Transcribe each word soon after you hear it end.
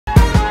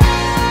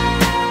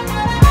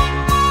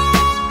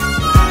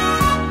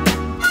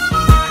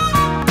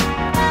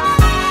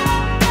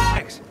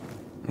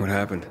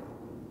happened?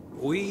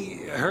 We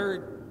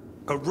heard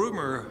a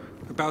rumor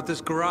about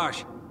this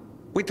garage.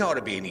 We thought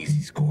it'd be an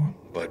easy score,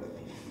 but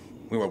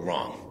we were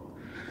wrong.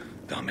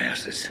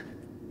 Dumbasses.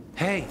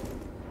 Hey,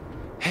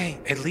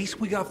 at least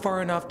we got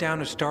far enough down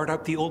to start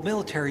up the old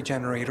military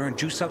generator and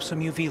juice up some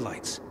UV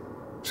lights.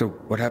 So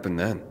what happened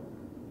then?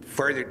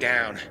 Further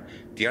down,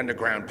 the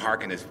underground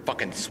parking is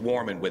fucking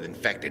swarming with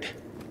infected.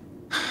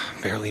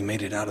 Barely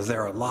made it out of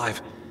there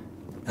alive.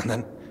 And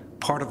then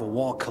part of a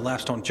wall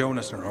collapsed on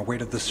Jonas on our way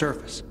to the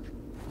surface.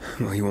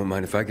 Well, you won't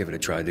mind if I give it a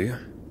try, do you?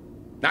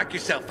 Knock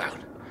yourself out.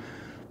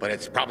 But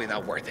it's probably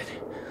not worth it.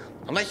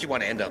 Unless you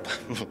want to end up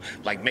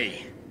like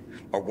me.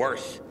 Or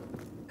worse.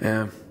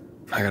 Yeah,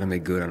 I gotta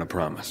make good on a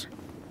promise.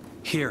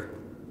 Here,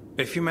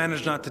 if you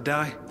manage not to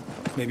die,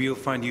 maybe you'll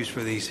find use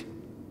for these.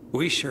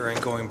 We sure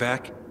ain't going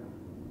back.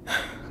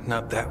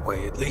 Not that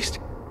way, at least.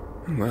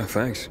 Well,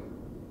 thanks.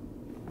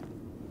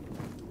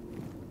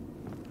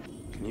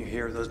 Can you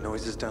hear those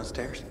noises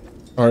downstairs?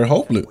 Alright,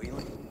 hopefully.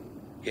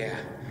 Yeah,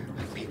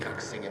 a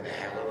peacock singing the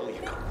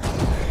hallelujah.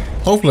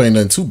 Hopefully ain't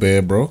nothing too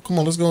bad, bro. Come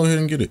on, let's go ahead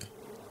and get it.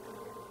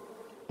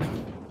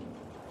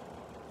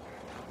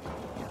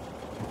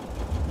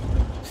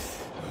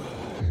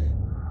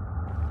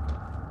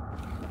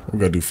 We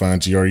gotta do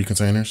find GRE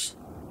containers.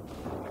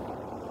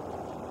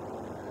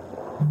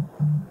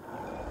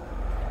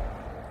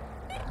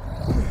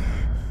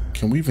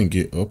 Can we even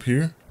get up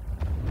here?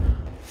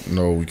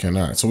 No, we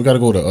cannot. So we gotta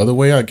go the other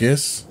way, I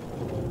guess.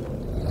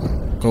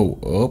 Go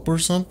up or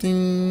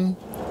something?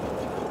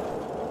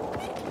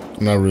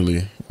 Not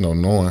really,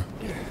 knowing.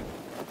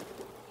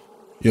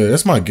 Yeah,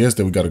 that's my guess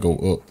that we gotta go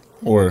up.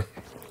 Or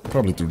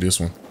probably through this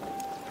one.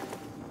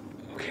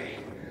 Okay.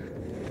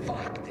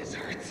 Fuck, this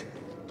hurts.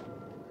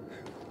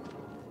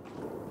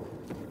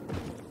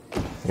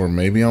 Or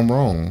maybe I'm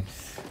wrong.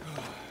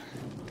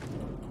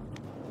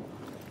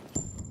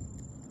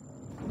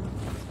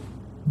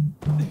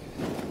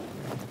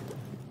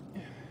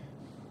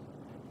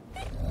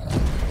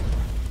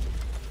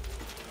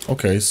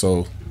 Okay,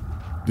 so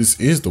this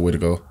is the way to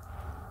go.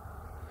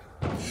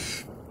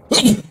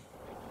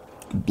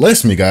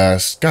 Bless me,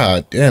 guys.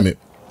 God damn it.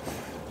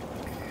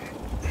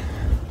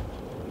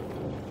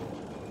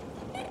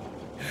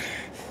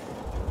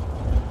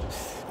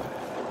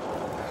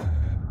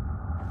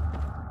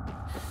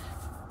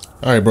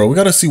 All right, bro. We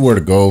got to see where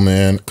to go,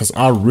 man, because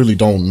I really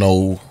don't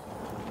know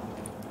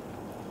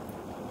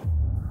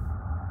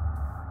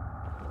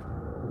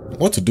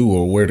what to do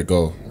or where to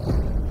go.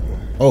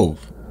 Oh.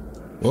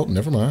 Well,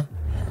 never mind.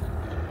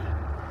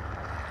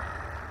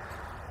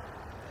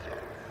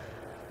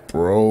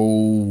 Bro,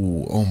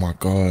 oh my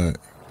God.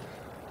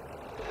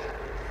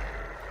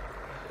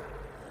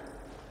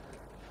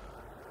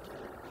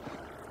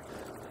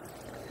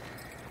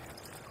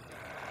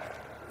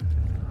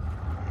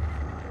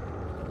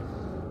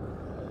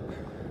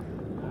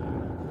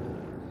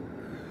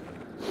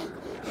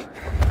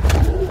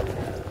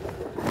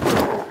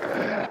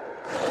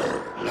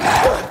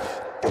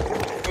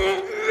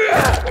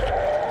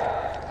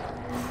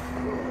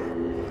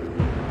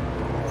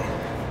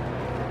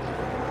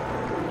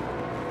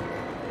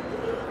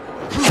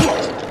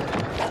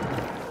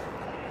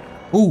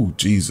 Oh,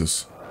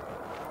 Jesus.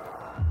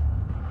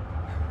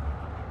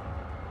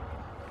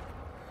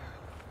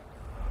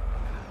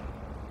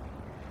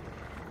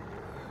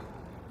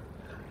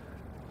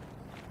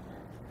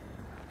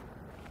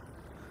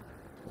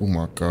 Oh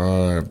my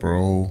God,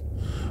 bro.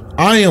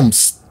 I am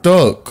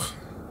stuck.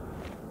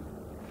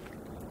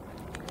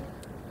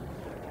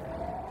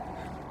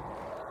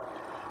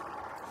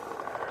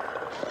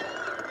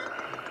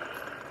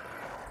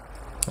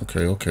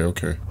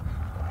 Okay.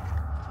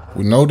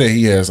 We know that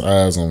he has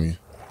eyes on you.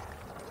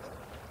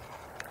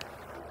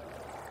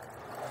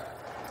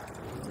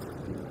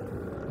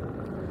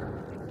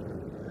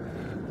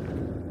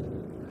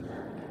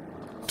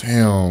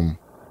 Damn.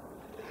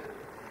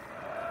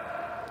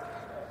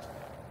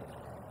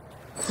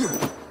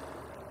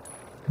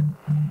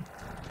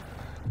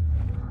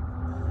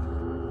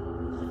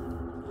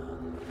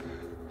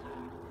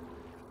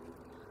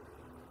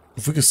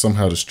 If we could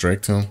somehow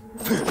distract him.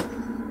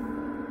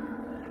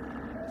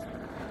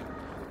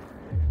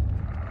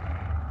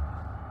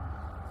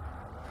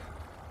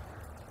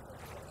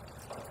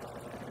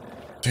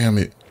 Damn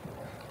it.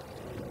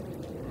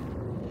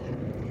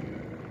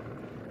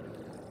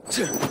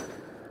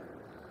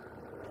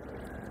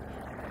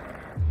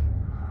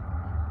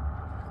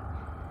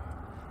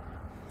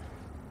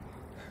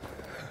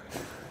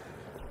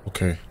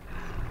 Okay.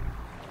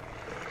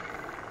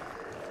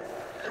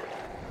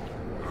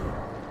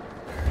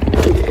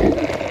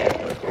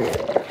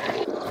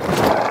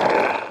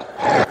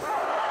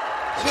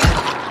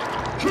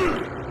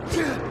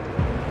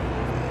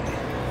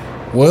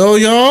 Well,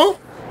 y'all.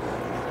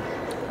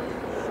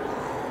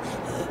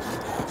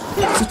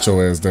 Sit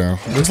your ass down.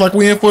 Looks like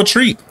we in for a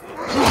treat.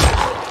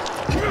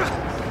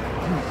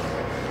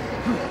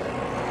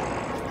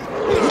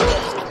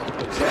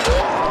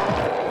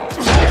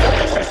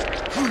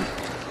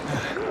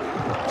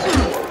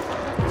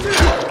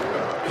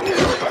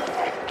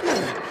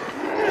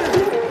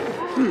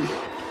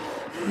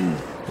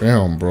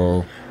 Damn,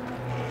 bro.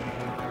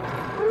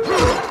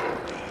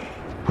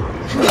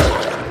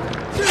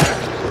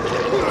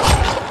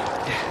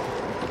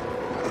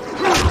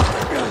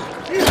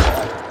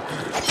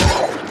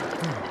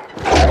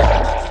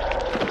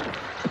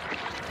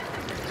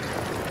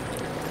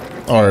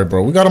 All right,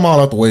 bro. We got them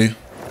all out the way.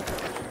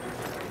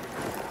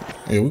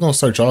 Yeah, we're gonna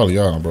search all of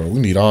y'all, bro.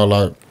 We need all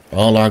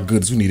our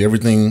goods. We need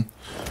everything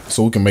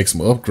so we can make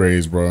some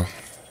upgrades, bro.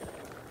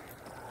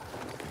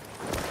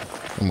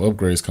 Some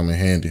upgrades come in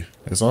handy.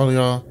 That's all of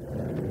y'all.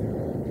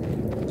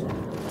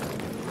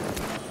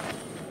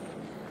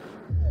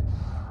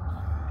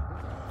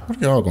 What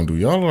are y'all gonna do?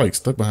 Y'all are like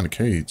stuck behind a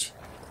cage.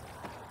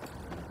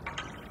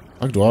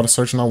 I can do all the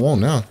searching I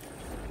want now.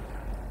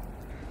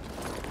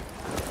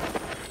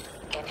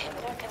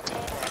 Inhibitor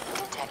container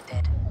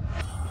detected.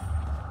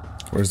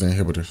 Where's the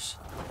inhibitors?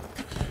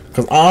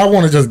 Because I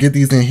want to just get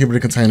these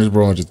inhibitor containers,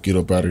 bro, and just get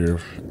up out of here.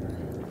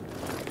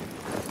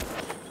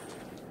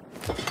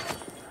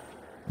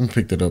 Let me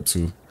pick that up,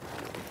 too.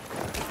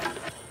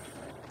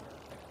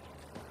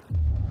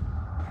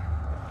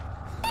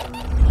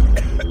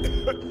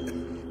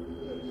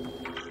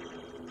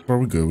 Bro,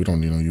 we good. We don't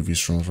need no UV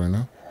shrooms right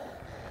now.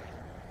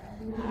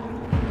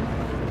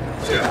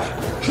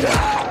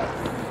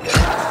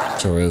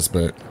 Get your ass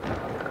back.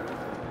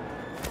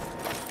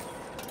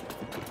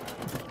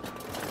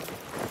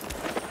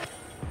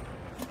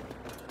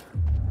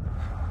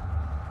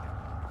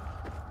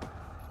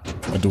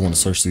 I do want to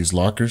search these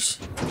lockers.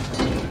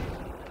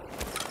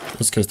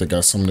 Just in case they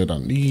got something that I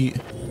need.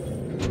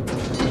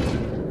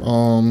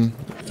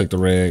 Take the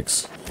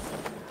rags.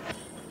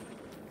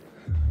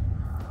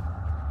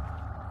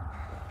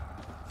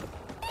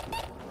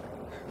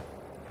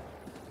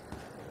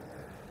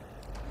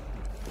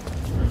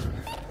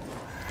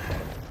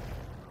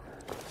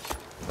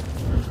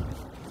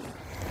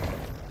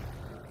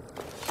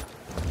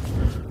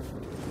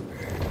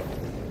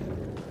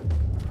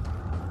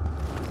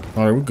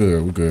 All right, we're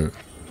good. We're good.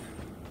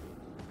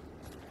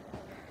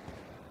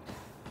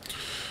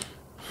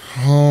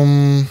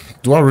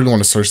 Do I really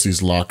want to search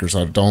these lockers?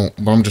 I don't,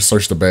 but I'm just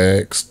search the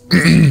bags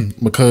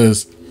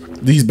because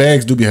these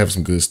bags do be having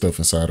some good stuff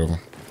inside of them.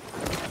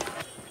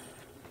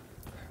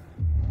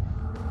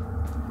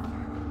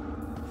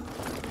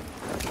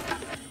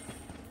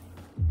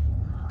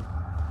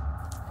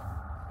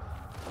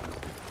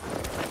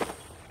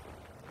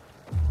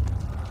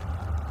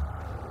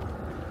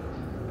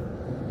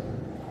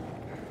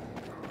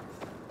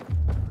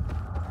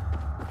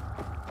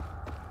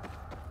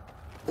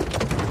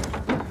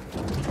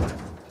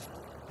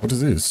 What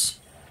is this?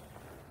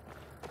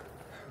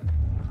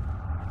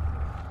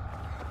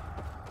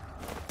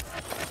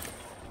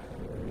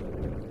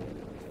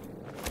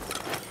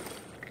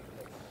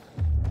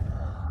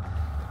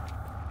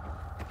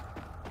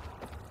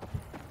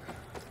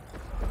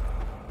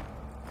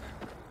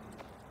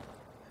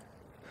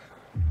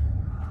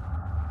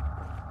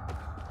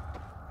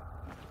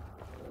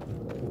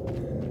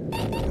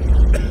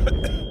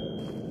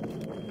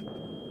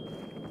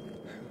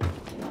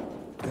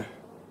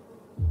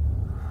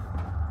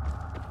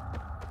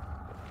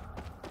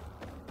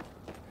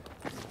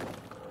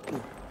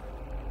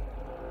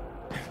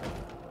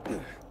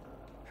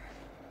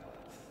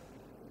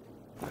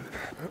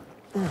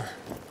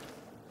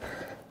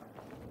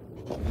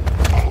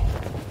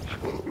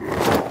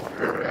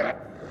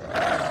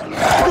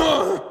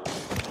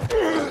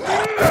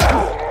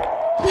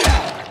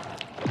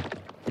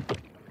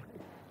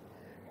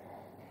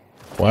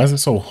 Why is it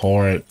so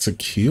hard to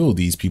kill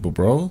these people,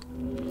 bro?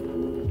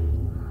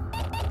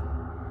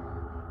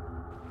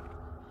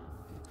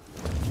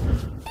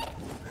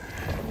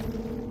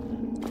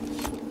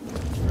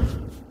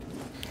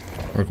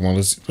 Alright, come on,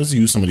 let's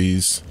use some of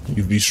these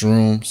UV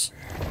shrooms.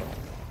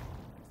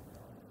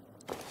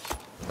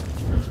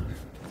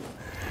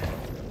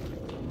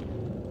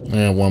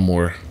 And one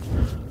more.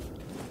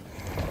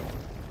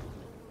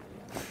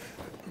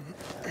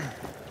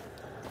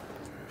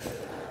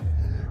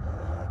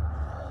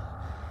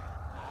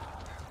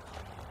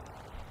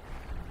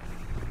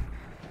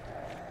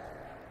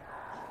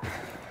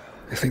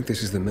 I think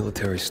this is the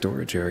military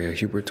storage area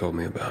Hubert told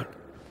me about.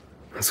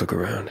 Let's look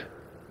around.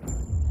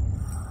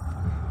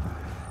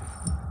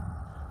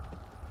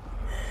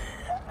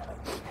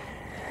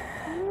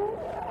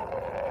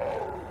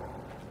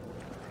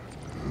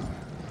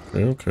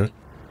 Okay.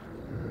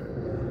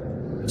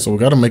 So we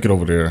gotta make it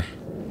over there.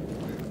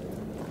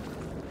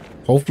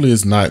 Hopefully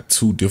it's not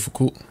too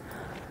difficult.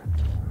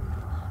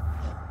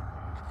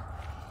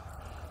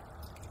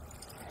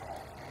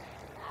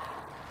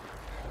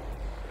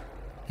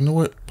 You know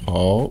what?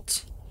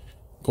 Pause.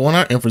 Go in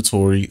our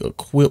inventory,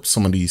 equip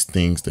some of these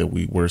things that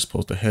we were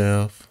supposed to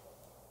have.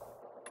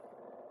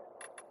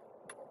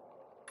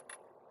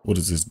 What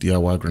is this?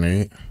 DIY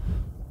grenade?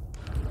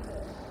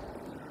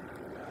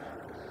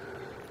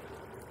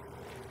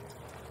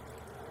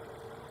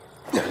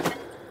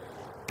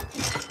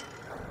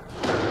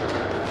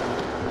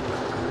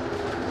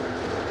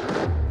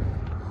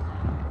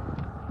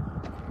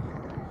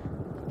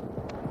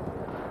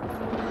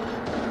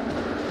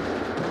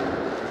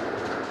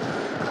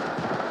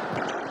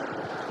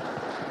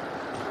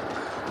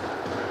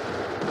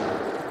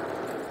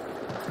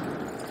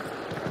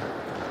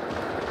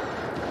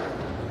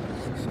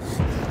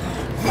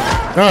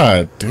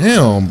 God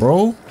damn,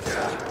 bro.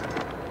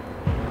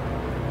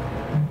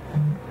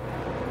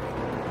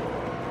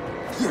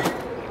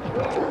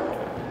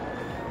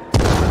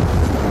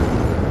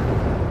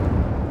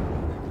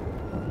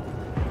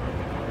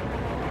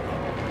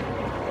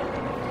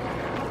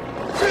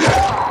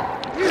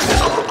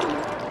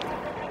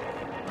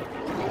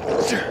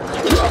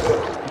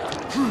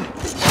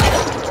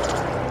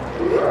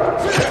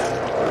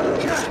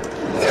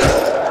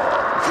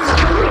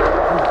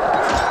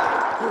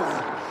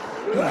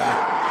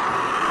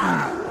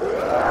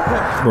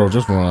 Bro,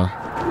 just run.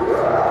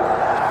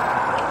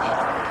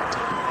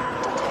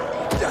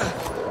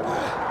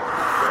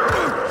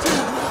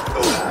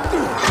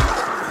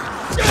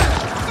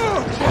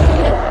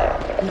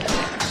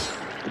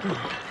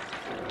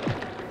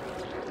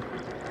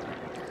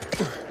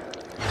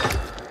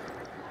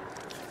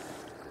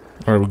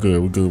 All right, we're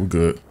good. We're good. We're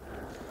good.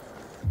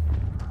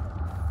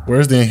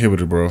 Where's the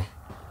inhibitor, bro?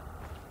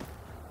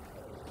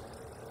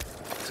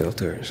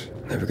 Filters.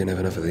 Never gonna have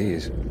enough of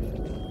these.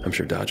 I'm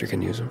sure Dodger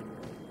can use them.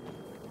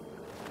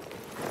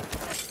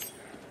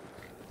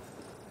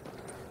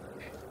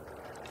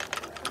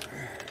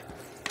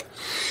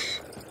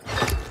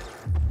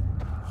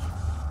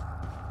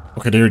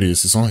 Okay, there it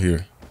is. It's on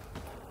here.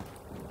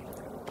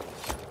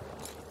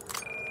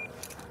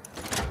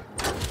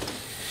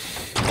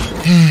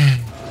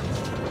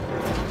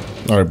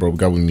 All right, bro. We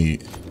got what we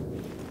need.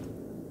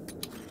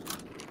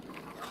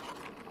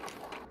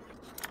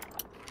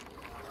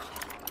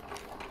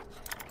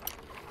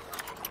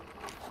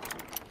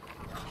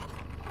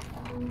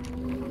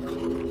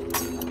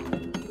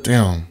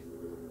 Damn.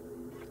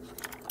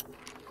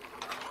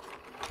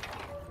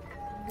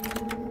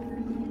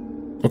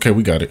 Okay,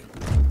 we got it.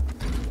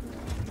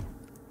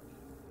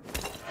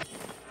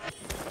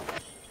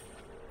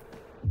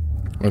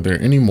 Are there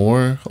any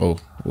more? Oh,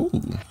 ooh.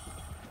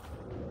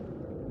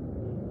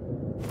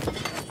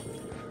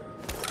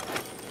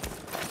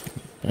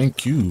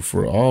 Thank you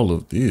for all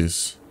of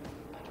this.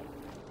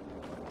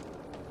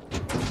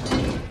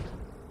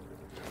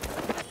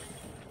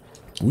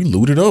 We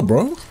looted up,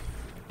 bro.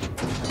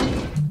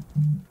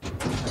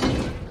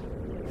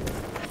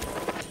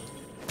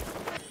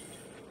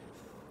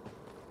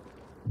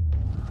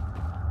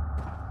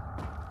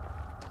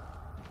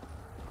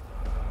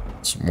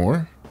 Some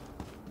more.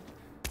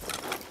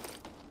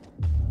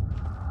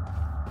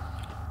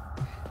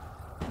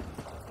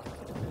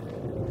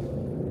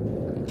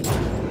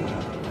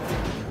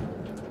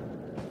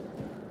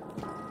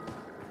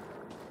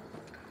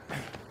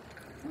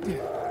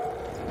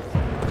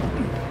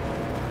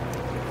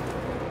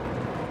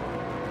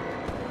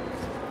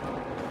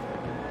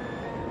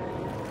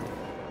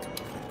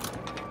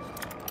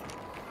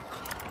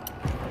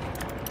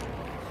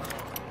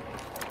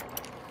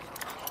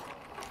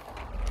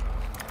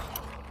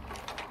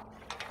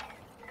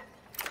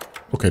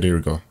 Okay, there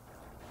we go.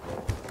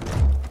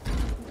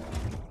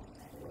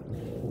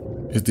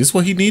 Is this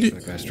what he needed?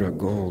 That guy struck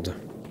gold.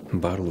 A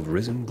bottle of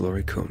Risen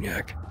Glory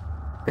Cognac.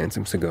 And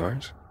some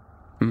cigars.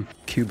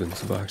 Cubans,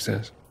 the box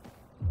says.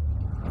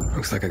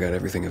 Looks like I got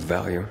everything of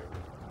value.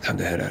 Time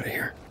to head out of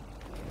here.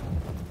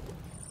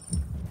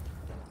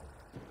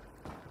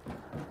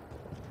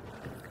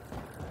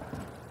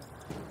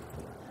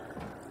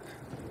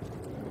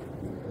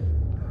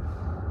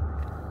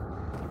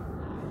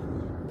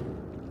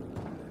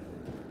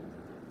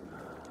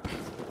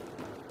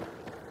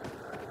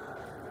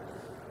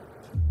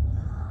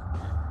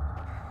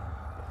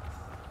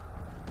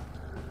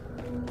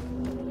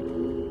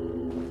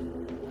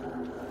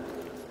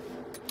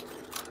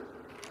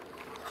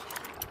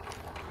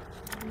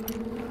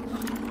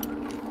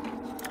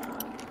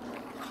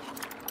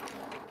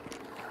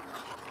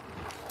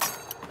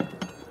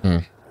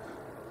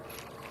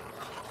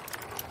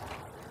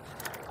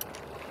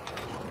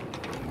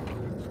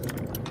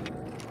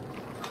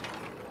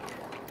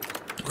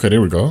 Okay,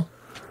 there we go.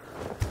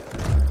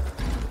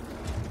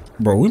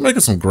 Bro, we making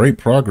some great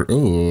progress.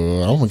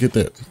 Oh, I'm gonna get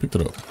that. Pick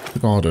it up.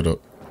 Pick all that up.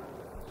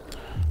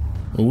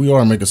 Well, we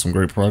are making some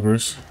great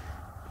progress.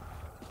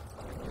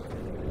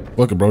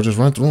 Fuck it, bro. Just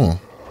run through them.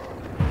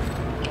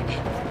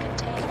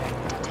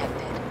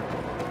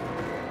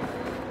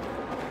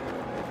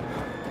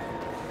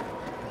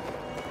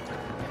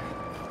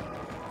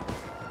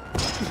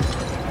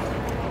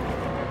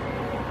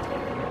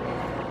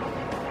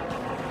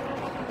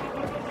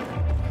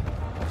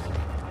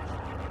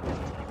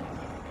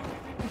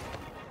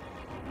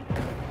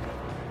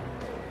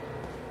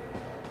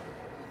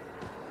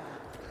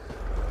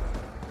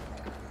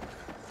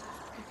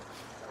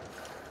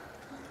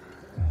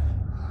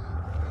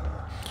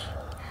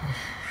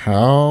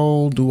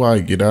 How do I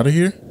get out of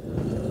here?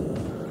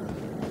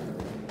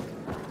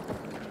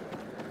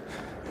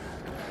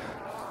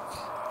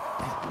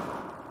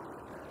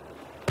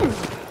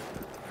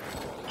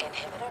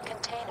 Inhibitor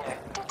container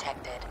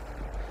detected.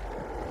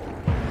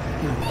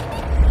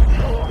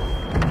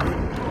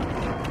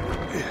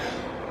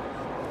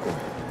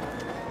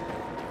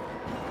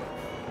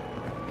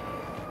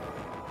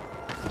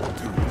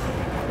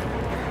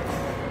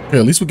 Okay,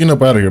 at least we're getting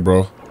up out of here,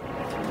 bro.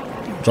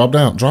 Drop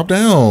down. Drop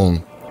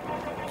down.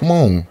 Come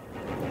on.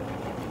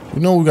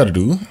 We know what we gotta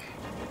do.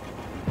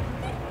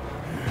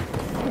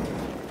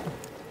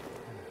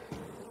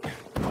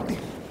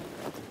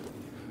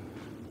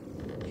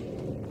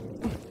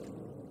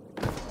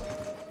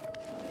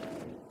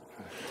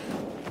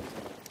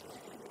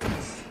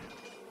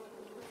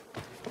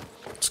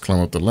 Let's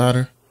climb up the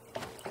ladder.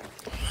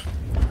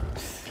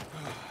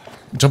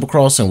 Jump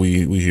across and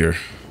we here.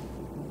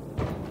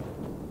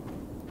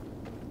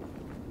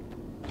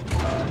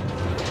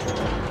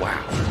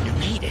 Wow, you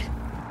made it.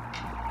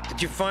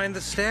 Did you find the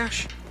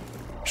stash?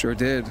 Sure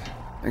did.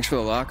 Thanks for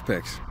the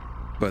lockpicks.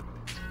 But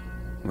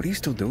what are you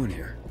still doing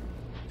here?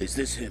 Is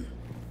this him?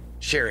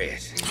 Sure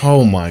is.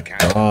 Oh my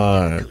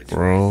God,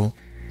 bro.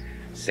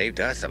 Saved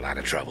us a lot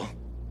of trouble.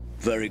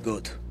 Very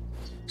good.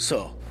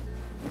 So,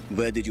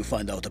 where did you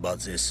find out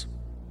about this?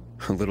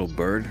 A little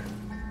bird?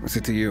 What's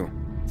it to you?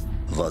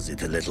 Was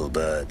it a little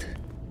bird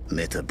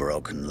with a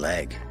broken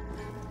leg?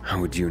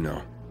 How would you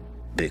know?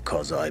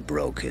 Because I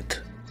broke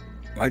it.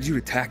 Why'd you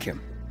attack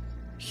him?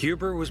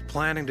 Huber was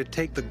planning to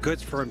take the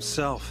goods for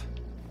himself.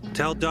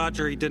 Tell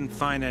Dodger he didn't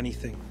find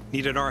anything.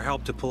 Needed our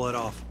help to pull it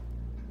off.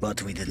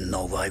 But we didn't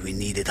know why we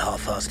needed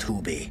half-assed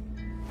Hubie.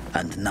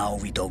 And now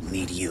we don't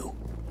need you.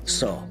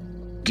 So,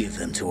 give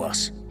them to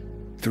us.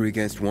 3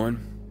 against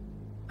 1?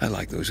 I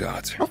like those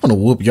odds. I'm gonna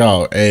whoop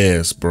y'all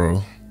ass,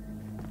 bro.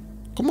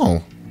 Come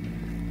on.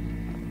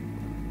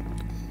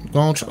 Go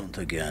on. Count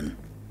again.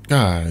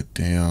 God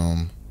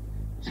damn.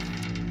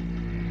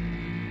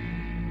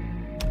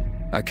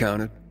 I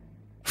counted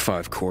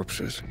 5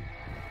 corpses.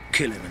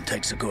 Kill him and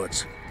take the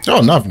goods.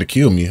 Y'all not finna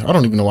kill me. I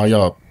don't even know why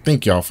y'all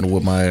think y'all finna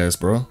whoop my ass,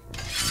 bro.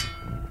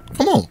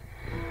 Come on.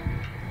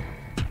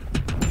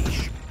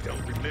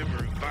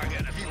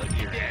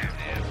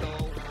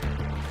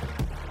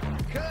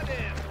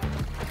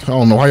 I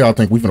don't know how y'all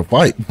think we finna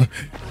fight.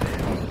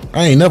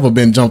 I ain't never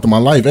been jumped in my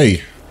life,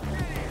 hey.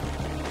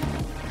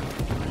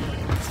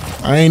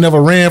 I ain't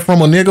never ran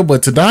from a nigga,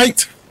 but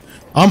tonight,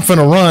 I'm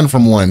finna run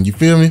from one. You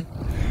feel me?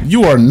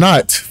 You are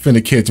not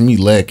finna catch me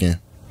lacking.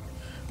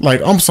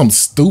 Like, I'm some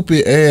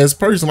stupid ass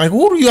person. Like,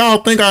 who do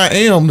y'all think I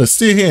am to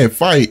sit here and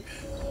fight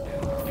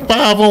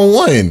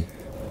 5-on-1?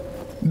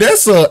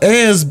 That's a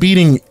ass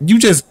beating. You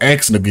just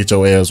asking to get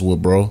your ass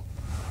whooped, bro.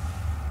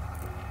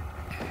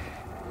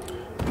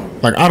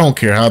 Like, I don't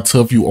care how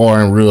tough you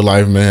are in real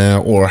life, man,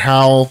 or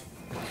how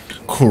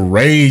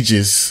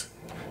courageous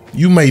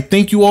you may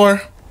think you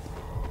are.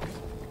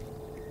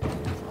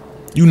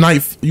 You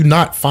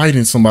not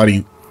fighting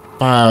somebody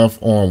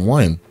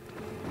 5-on-1.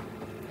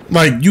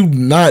 Like,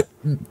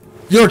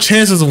 your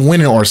chances of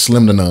winning are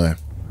slim to none.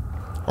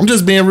 I'm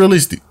just being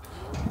realistic.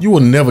 You will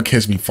never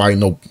catch me fighting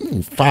no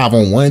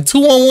 5-on-1.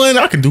 2-on-1,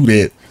 I can do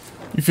that.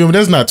 You feel me?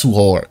 That's not too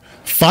hard.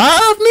 5,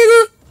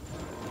 nigga?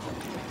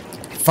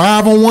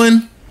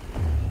 5-on-1?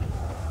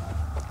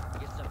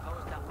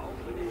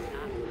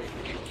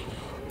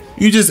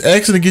 You just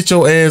asking to get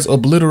your ass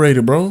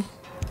obliterated, bro.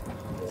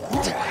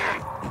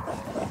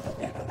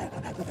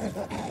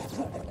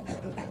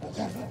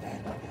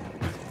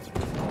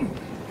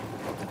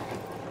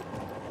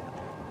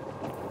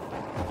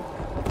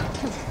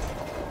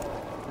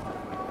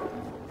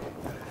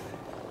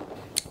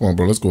 Come on,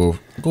 bro. Let's go.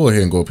 Go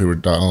ahead and go up here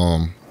with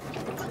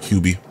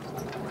Hubie.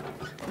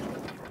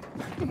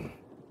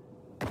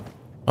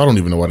 I don't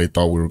even know why they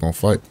thought we were gonna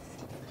fight.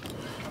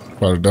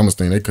 Probably the dumbest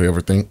thing they could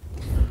ever think.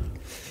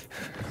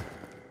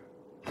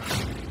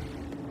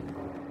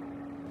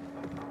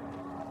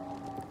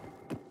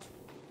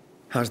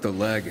 How's the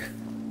leg?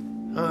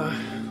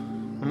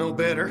 No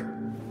better.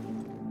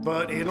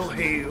 But it'll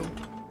heal.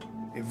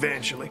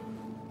 Eventually.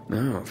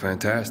 Oh,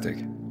 fantastic.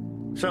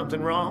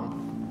 Something wrong?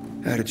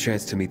 I had a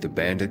chance to meet the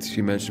bandits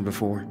you mentioned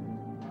before.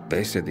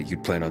 They said that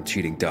you'd plan on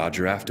cheating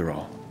Dodger after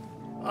all.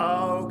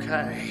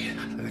 Okay.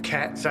 The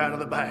cat's out of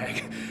the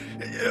bag.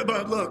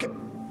 But look,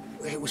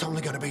 it was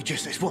only gonna be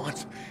just this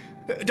once.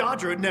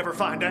 Dodger would never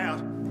find out.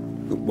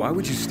 But why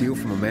would you steal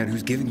from a man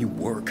who's giving you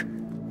work?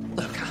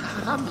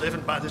 Look, I'm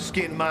living by the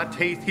skin of my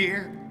teeth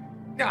here.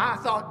 I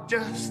thought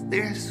just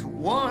this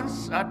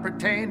once I'd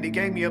pretend he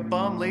gave me a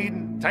bum lead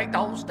and take the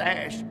whole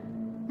stash.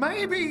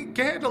 Maybe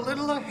get a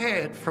little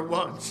ahead for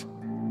once.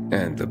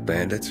 And the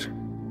bandits?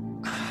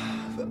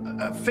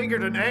 I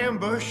figured an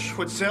ambush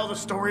would sell the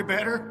story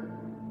better.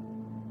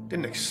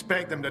 Didn't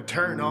expect them to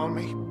turn on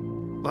me.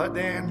 But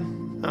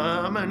then,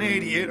 I'm an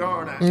idiot,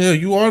 aren't I? Yeah,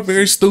 you are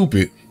very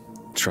stupid.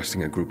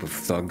 Trusting a group of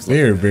thugs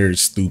Very, like that. very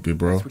stupid,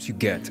 bro. That's what you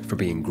get for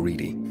being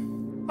greedy.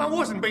 I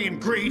wasn't being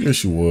greedy.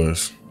 Yes, you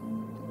was.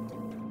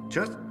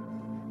 Just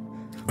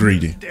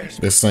Greedy.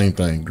 desperate. That same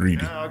thing,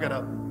 greedy. Now I got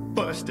a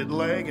busted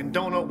leg and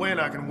don't know when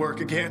I can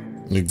work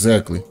again.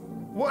 Exactly.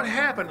 What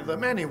happened to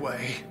them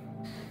anyway?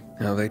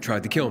 Now, they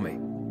tried to kill me,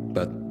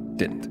 but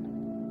didn't.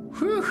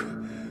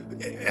 Whew.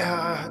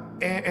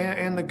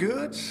 And the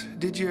goods?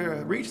 Did you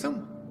reach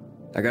them?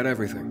 I got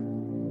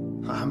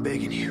everything. I'm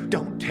begging you,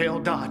 don't tell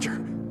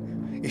Dodger.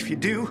 If you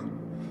do,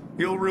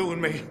 you'll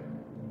ruin me.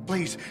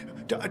 Please,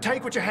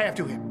 take what you have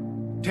to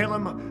him. Tell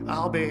him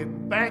I'll be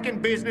back in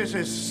business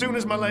as soon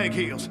as my leg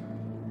heals.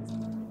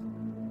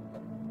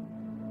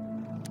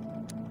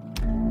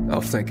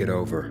 I'll think it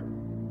over.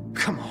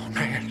 Come on,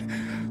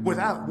 man.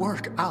 Without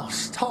work, I'll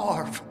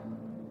starve.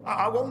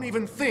 I won't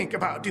even think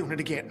about doing it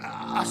again.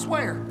 I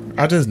swear.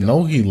 I just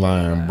know he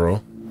lying,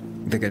 bro.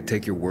 Think I'd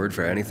take your word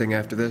for anything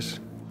after this?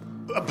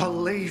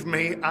 Believe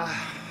me,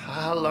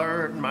 I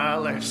learned my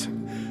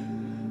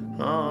lesson.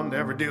 I'll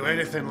never do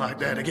anything like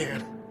that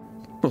again.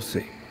 We'll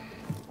see.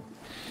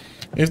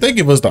 If they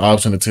give us the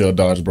option to tell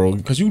Dodge, bro,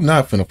 because you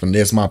not finna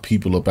finesse my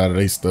people up out of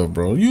their stuff,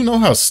 bro. You know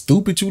how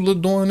stupid you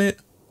look doing it?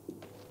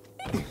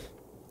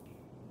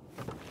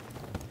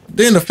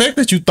 Then the fact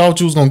that you thought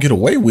you was gonna get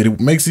away with it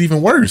makes it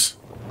even worse.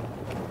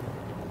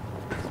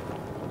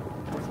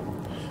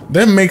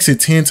 That makes it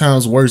 10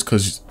 times worse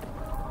because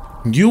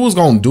you was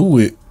gonna do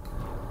it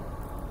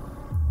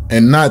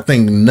and not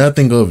think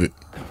nothing of it.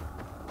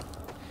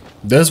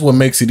 That's what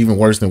makes it even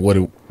worse than what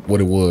it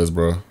was,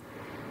 bro.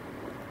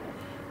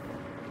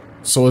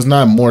 So it's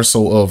not more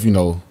so of, you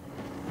know,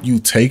 you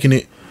taking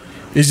it.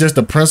 It's just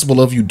the principle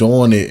of you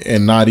doing it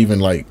and not even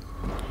like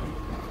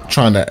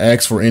trying to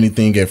ask for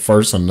anything at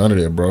first or none of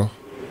that, bro.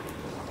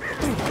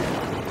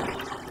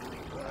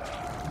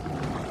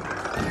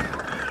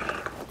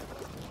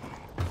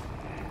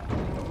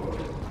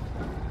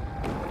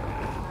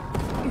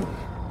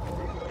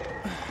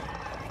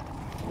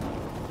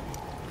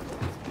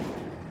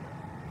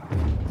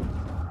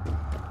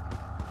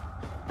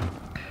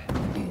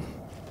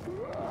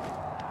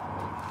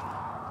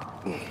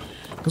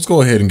 Let's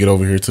go ahead and get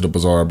over here to the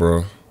bazaar,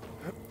 bro.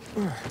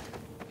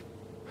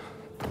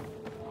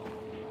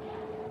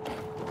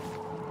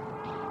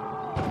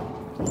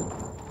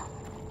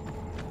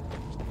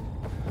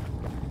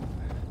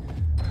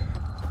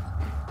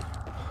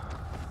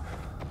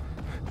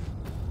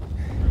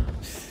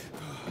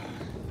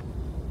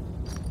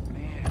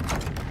 Man,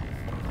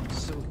 I'm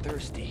so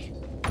thirsty.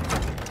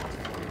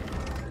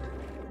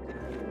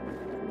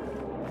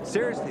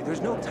 Seriously,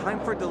 there's no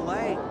time for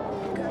delay.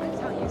 Gotta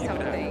tell you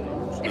something.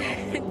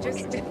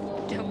 Just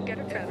don't get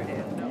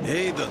offended.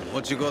 Hayden,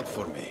 what you got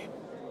for me?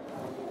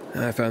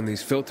 I found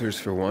these filters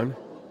for one.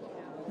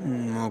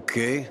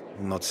 Okay,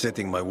 I'm not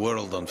setting my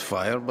world on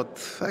fire, but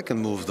I can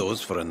move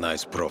those for a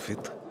nice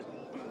profit.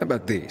 How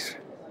about these?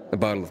 A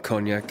bottle of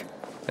cognac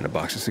and a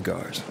box of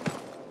cigars.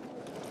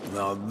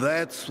 Now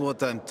that's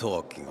what I'm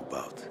talking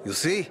about. You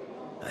see?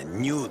 I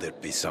knew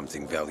there'd be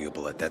something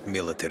valuable at that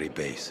military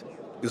base.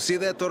 You see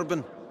that,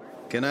 Urban?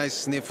 Can I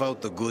sniff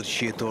out the good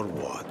shit or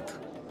what?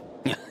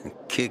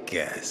 Kick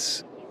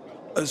ass.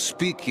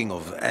 Speaking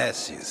of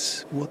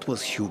asses, what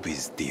was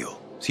Hubie's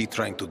deal? Is he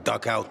trying to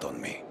duck out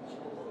on me?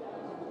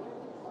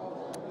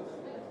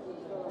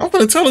 I'm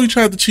gonna tell him you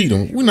tried to cheat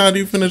him. We're not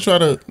even gonna try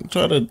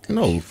to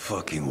no.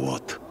 Fucking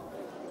what?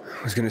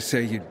 I was gonna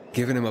say you'd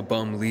given him a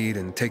bum lead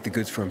and take the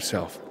goods for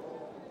himself.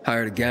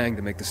 Hired a gang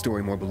to make the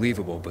story more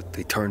believable, but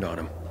they turned on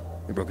him.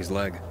 They broke his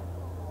leg.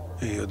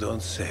 You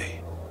don't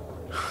say.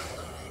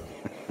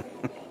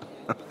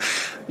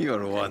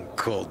 You're one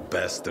cold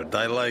bastard.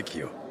 I like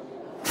you.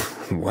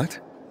 What?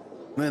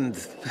 And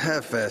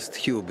half-assed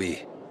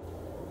Hubie.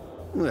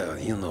 Well,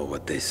 you know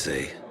what they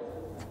say.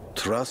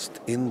 Trust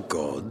in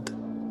God.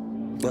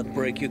 But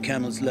break your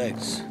camel's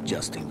legs,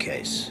 just in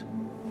case.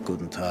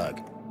 Guten Tag.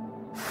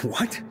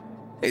 What?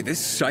 Hey, this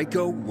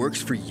psycho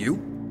works for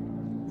you?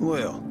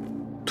 Well,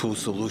 two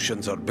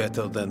solutions are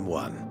better than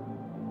one.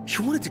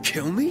 You wanted to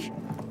kill me?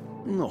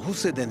 No, who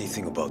said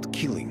anything about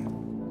killing?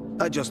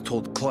 I just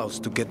told Klaus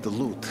to get the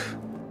loot.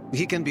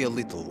 He can be a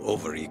little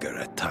overeager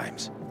at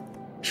times.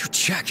 You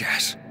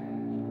jackass.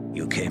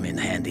 You came in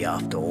handy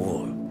after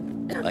all.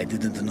 I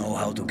didn't know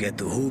how to get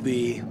to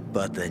Hubie,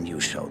 but then you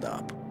showed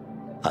up.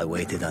 I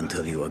waited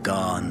until you were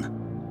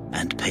gone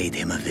and paid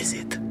him a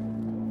visit.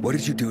 What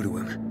did you do to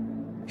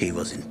him? He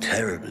was in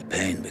terrible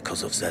pain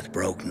because of that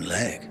broken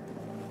leg.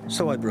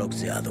 So I broke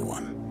the other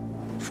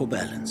one, for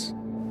balance.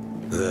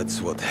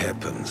 That's what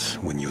happens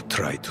when you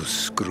try to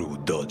screw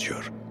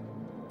Dodger.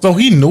 So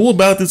he knew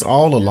about this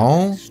all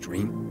along?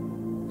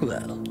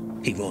 Well,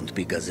 he won't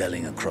be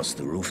gazelling across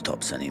the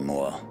rooftops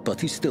anymore, but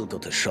he still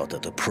got a shot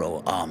at a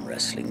pro arm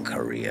wrestling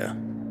career.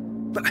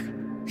 But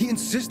he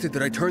insisted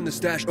that I turn the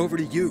stash over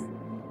to you.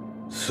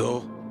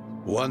 So,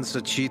 once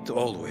a cheat,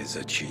 always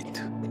a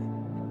cheat.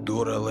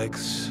 Duralex,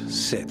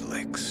 said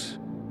Lex.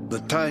 The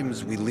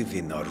times we live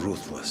in are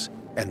ruthless,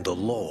 and the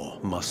law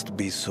must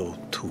be so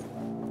too.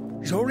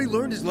 He's already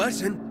learned his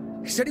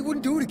lesson. He said he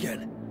wouldn't do it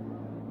again.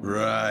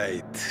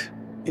 Right.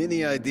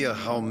 Any idea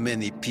how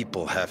many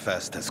people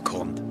half-assed has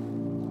conned?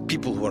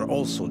 People who are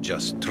also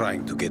just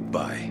trying to get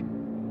by.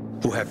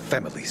 Who have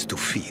families to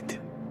feed.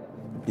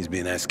 He's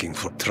been asking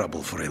for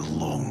trouble for a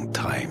long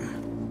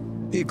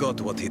time. He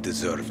got what he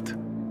deserved.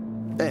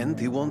 And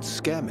he won't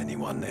scam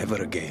anyone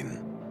ever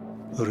again.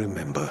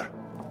 Remember,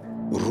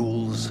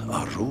 rules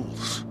are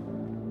rules.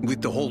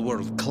 With the whole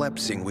world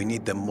collapsing, we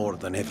need them more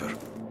than ever.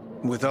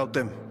 Without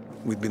them,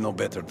 we'd be no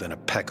better than a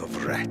pack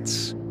of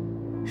rats.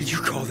 You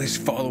call this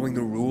following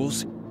the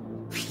rules?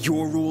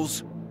 Your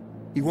rules?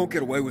 You won't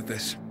get away with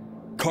this.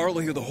 Carl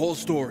will hear the whole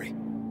story.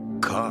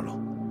 Carl?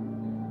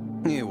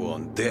 He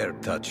won't dare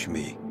touch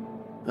me.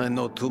 I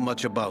know too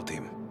much about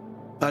him.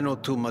 I know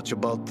too much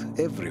about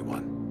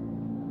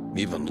everyone.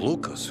 Even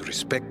Lucas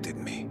respected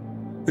me.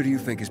 Who do you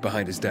think is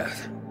behind his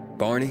death?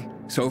 Barney?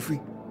 Sophie?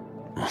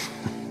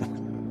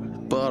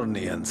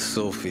 Barney and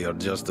Sophie are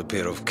just a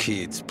pair of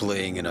kids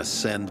playing in a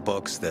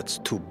sandbox that's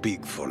too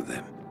big for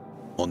them.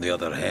 On the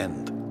other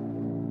hand,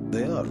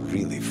 they are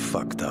really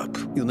fucked up.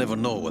 You never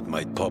know what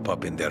might pop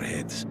up in their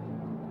heads.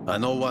 I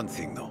know one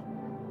thing though.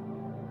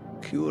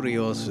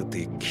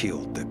 Curiosity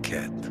killed the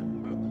cat.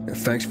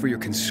 Thanks for your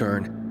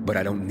concern, but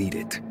I don't need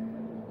it.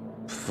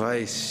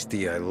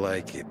 Feisty, I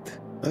like it.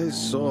 I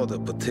saw the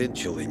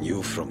potential in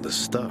you from the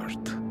start.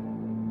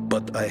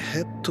 But I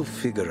had to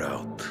figure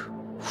out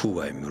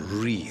who I'm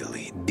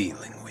really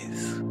dealing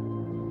with.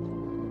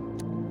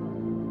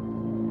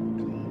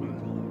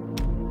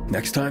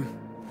 Next time,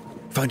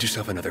 find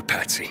yourself another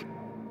patsy.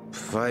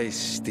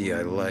 Feisty,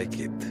 I like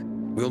it.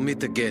 We'll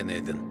meet again,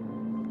 Aiden.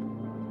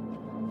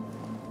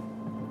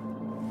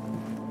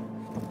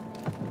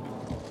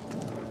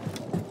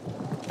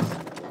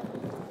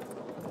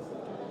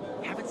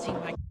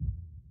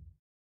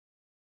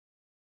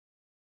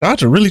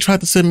 Dodger really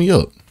tried to set me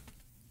up.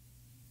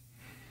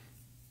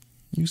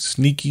 You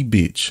sneaky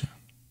bitch.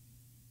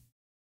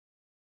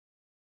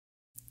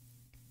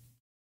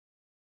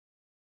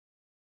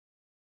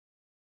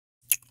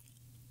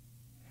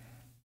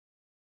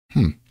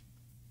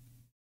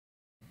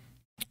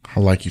 I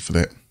like you for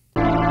that.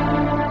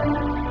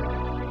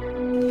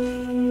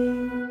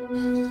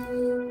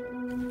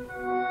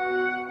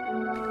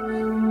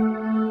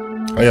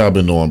 How y'all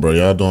been doing, bro?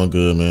 Y'all doing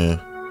good, man?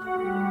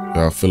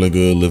 Y'all feeling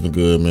good, living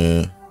good,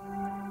 man?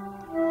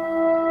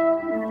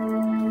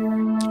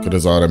 Good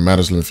as all that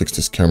matters. Let me fix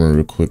this camera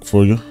real quick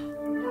for you.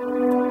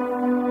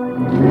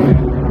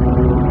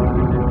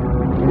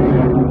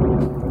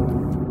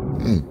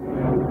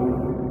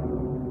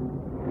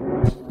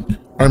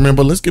 All right, man,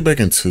 but let's get back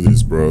into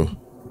this, bro.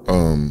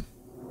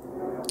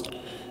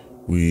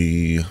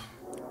 We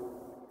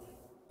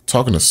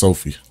talking to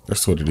Sophie.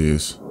 That's what it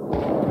is.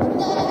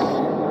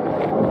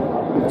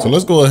 So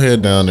let's go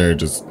ahead down there and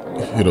just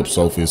hit up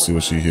Sophie and see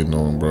what she's hitting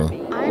on, bro.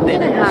 I'm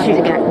gonna have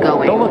to get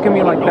going. Don't look at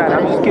me like that.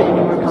 I'm just giving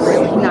you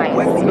information. Nice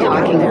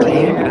talking to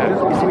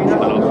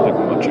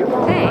you.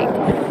 Hey.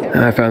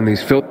 I found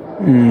these How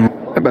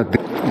about the...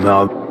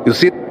 No, you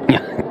see...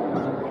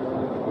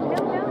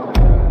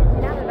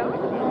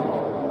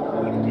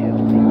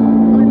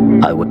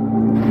 I would...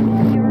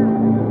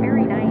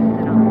 Very nice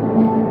and all.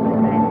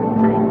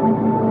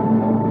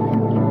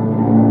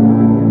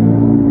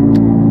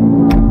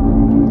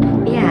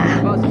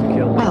 Yeah.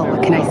 Well,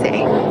 what can I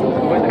say?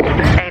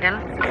 Aiden?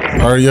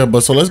 All right, yeah,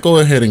 but so let's go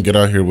ahead and get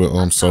out here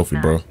with Sophie,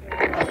 bro.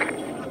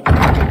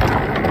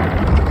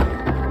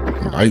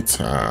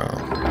 Nighttime.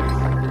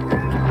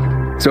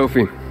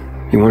 Sophie,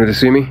 you wanted to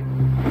see me?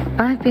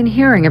 I've been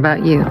hearing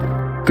about you.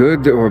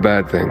 Good or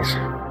bad things?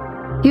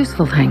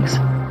 Useful things.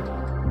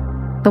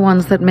 The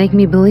ones that make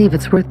me believe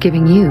it's worth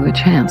giving you a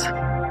chance.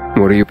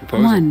 What are you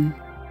proposing? 1.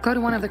 Go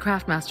to one of the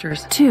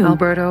craftmasters. 2.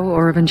 Alberto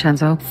or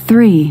Vincenzo.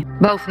 3.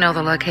 Both know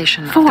the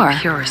location 4. of the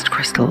purest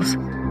crystals.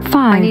 5.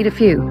 I need a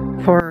few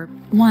for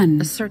 1.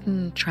 a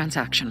certain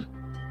transaction.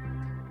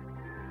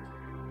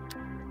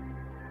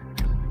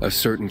 A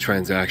certain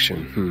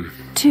transaction.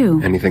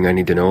 2. Anything I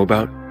need to know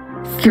about?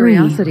 3.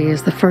 Curiosity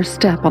is the first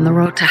step on the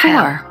road to 4.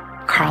 hell,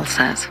 Carl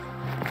says.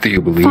 Do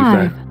you believe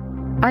 5.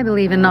 that? I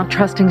believe in not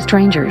trusting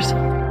strangers,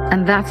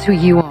 and that's who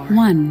you are.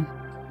 1.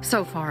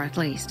 So far, at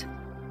least.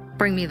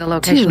 Bring me the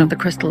location 2. of the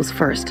crystals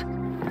first,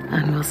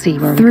 and we'll see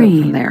where 3. we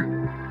go from there.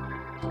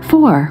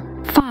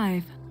 4.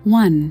 5.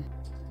 1.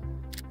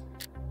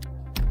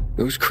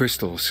 Those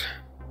crystals.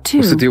 2.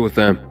 What's the deal with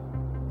them?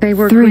 They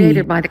were 3.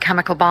 created by the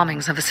chemical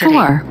bombings of the city.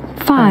 4.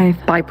 5.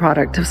 A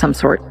byproduct of some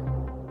sort.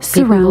 People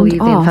Surround believe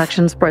the off.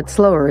 infection spreads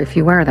slower if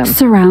you wear them.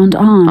 Surround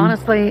on.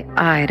 Honestly,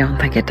 I don't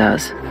think it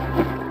does.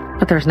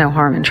 But there's no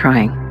harm in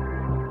trying.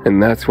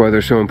 And that's why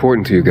they're so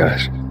important to you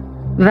guys.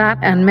 That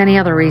and many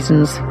other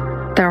reasons.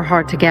 They're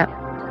hard to get,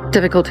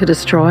 difficult to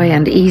destroy,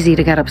 and easy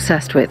to get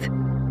obsessed with.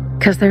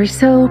 'Cause they're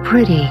so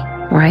pretty,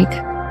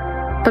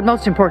 right? But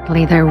most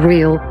importantly, they're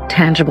real,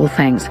 tangible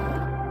things.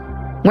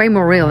 Way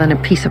more real than a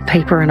piece of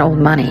paper and old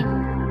money.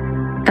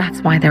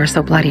 That's why they're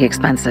so bloody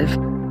expensive.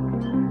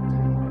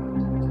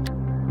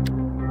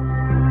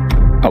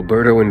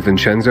 Alberto and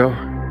Vincenzo?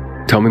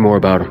 Tell me more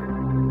about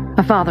them.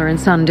 A father and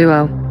son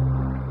duo.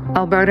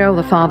 Alberto,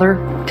 the father,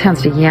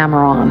 tends to yammer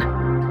on.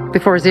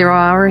 Before 0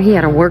 hour, he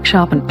had a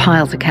workshop and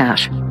piles of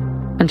cash.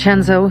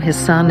 Vincenzo, his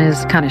son,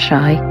 is kind of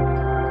shy.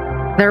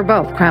 They're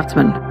both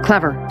craftsmen,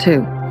 clever,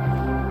 too.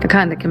 The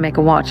kind that can make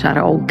a watch out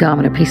of old gum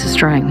and a piece of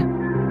string.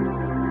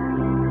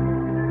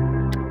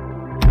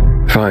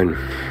 Fine.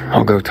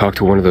 I'll go talk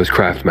to one of those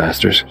craft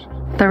masters.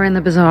 They're in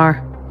the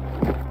bazaar.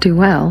 Do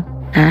well,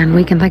 and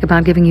we can think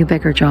about giving you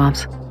bigger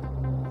jobs.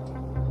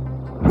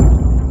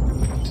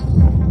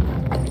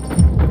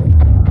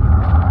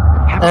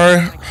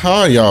 Alright,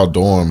 how y'all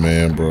doing,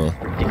 man, bro?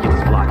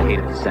 Blockade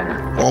of the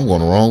center. Oh, I'm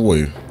going the wrong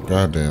way.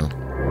 Goddamn.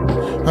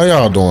 How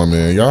y'all doing,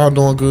 man? Y'all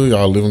doing good?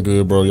 Y'all living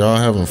good, bro? Y'all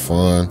having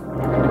fun?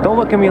 Don't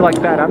look at me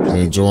like that. I'm just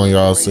enjoying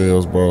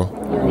yourselves, bro.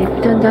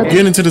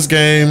 Getting into this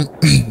game,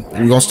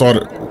 we're gonna start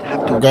it.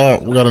 We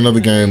got another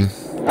game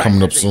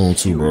coming up soon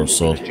too, bro.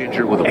 So how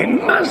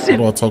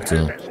do I talk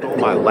to him?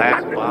 my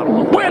last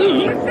bottle.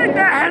 Well,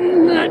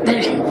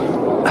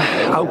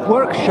 a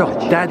workshop,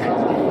 Dad.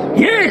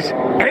 Yes,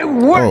 a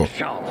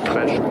workshop.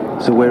 Oh.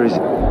 So where is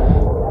it?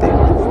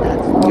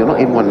 You're not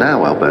in one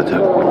now,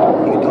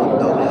 Alberto. You don't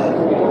know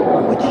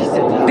her. What she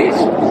said. This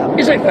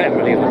is a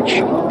family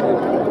workshop.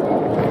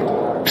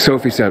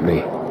 Sophie sent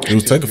me. It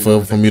was taking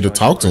forever for me to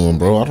talk to him,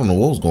 bro. I don't know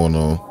what was going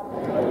on.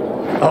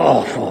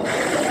 Oh, for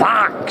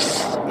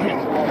fuck's...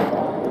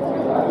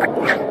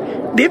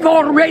 They've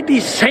already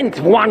sent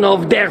one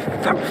of their...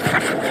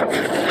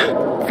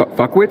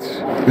 Fuckwits?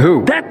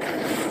 Who? That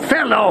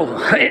fellow...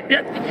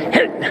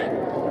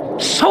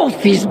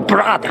 Sophie's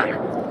brother.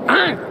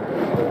 Huh?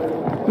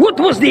 What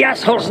was the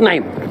asshole's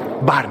name?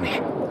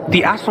 Barney.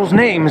 The asshole's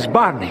name is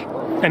Barney.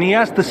 And he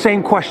asked the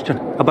same question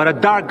about a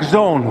dark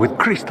zone with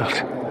crystals.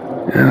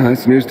 Yeah,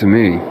 that's news to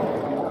me.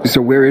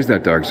 So where is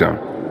that dark zone?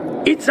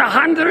 It's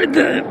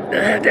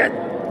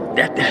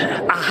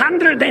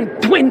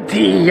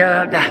 120...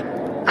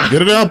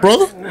 Get it out,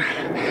 brother.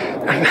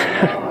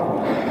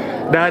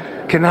 Dad,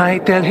 can I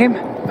tell him?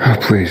 Oh,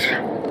 please.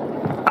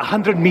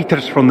 100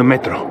 meters from the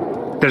metro.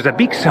 There's a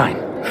big sign,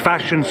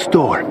 fashion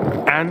store,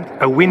 and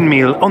a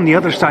windmill on the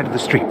other side of the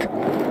street.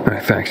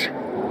 Thanks.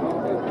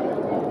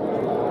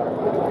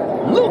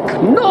 Look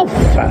no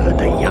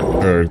further,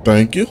 young. All right,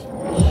 thank you.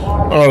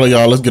 All right,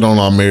 y'all, let's get on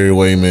our merry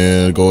way,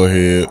 man. Go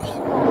ahead.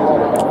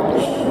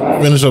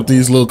 Finish up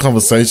these little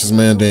conversations,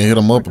 man, then hit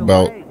them up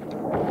about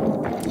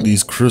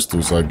these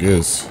crystals, I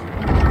guess.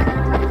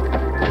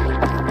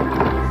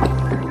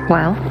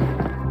 Well,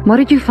 what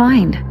did you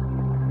find?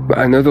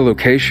 I know the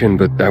location,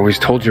 but I was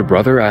told your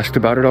brother asked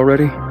about it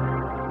already.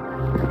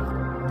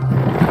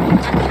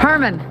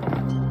 Herman,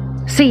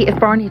 see if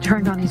Barney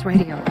turned on his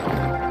radio.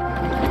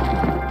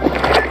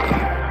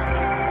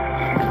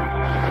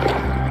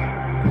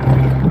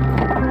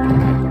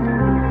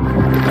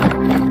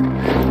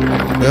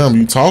 Damn,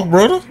 you talk,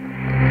 brother?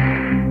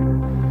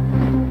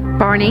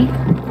 Barney,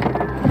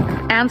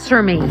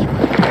 answer me.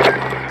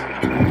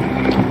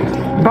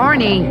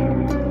 Barney!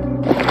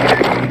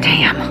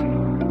 Damn.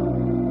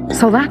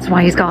 So that's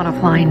why he's gone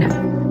offline.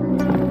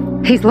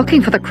 He's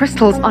looking for the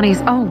crystals on his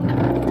own.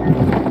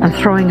 And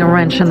throwing a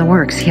wrench in the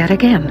works yet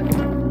again.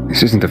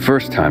 This isn't the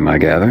first time, I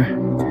gather.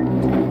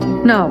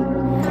 No.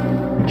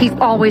 He's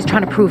always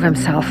trying to prove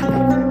himself.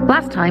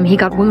 Last time he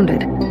got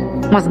wounded.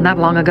 Wasn't that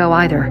long ago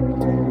either.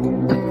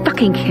 The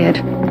fucking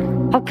kid.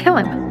 I'll kill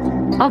him.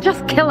 I'll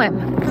just kill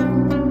him.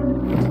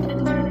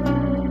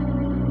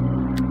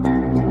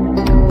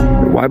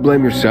 Why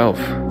blame yourself?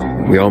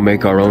 We all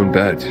make our own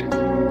beds.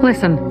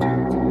 Listen,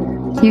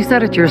 you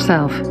said it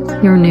yourself.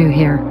 You're new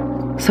here,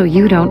 so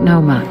you don't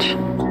know much.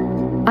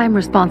 I'm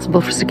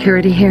responsible for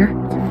security here,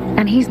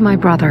 and he's my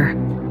brother.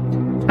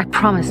 I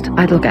promised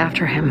I'd look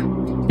after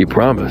him. You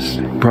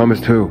promised?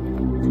 Promised who?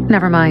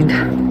 Never mind.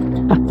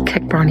 I'll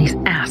kick Barney's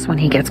ass when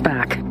he gets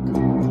back.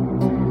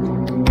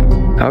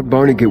 How'd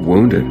Barney get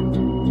wounded?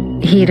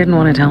 He didn't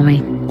want to tell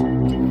me.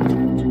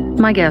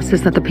 My guess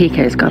is that the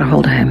PK's got a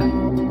hold of him.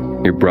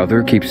 Your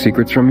brother keeps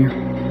secrets from you?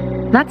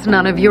 That's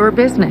none of your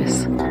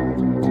business.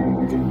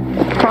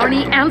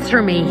 Barney,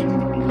 answer me.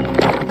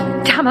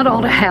 Damn it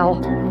all to hell.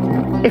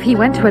 If he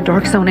went to a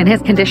dark zone in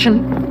his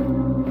condition,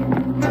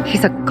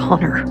 he's a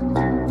goner.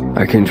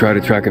 I can try to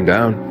track him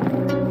down.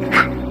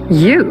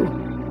 You?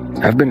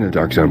 I've been in the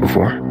dark zone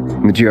before.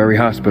 In the GRE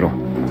hospital.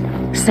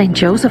 St.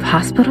 Joseph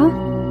Hospital?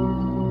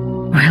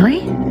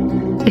 Really?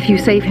 If you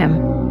save him,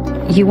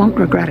 you won't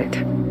regret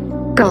it.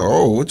 Go.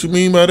 Oh, what you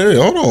mean by that?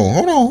 Hold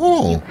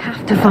on. You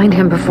have to find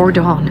him before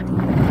dawn.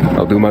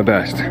 I'll do my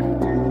best.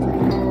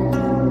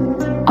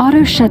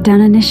 Auto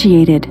shutdown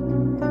initiated.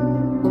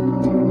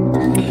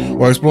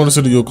 While exploring the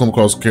city, you'll come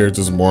across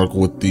characters marked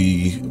with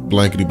the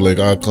blankety-blank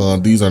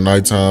icon. These are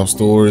nighttime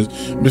stories.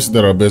 Missions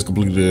that are best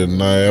completed at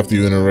night. After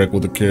you interact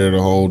with the character,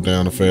 hold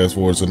down to fast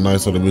forward to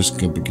night so the mission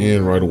can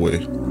begin right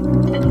away.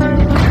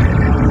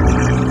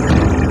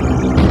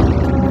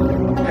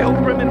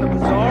 Pilgrim in the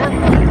bazaar?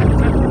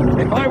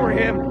 If I were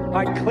him,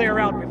 I'd clear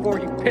out before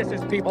he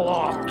pisses people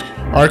off.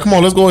 All right, come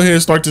on, let's go ahead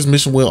and start this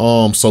mission with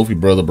Sophie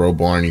brother, bro,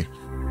 Barney.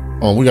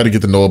 We got to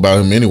get to know about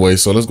him anyway,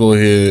 so let's go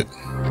ahead.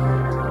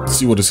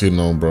 See what it's hitting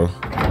on, bro.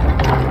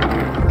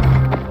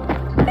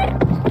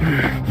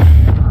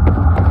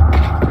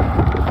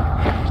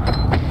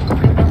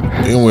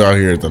 And we out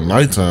here at the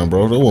nighttime,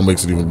 bro. That one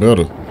makes it even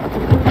better.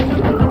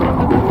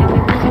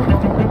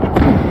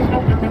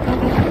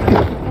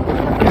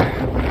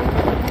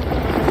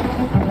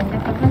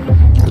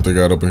 What they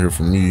got up in here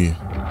for me?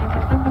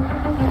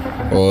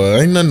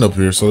 Ain't nothing up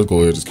here, so let's go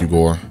ahead and just keep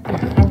going.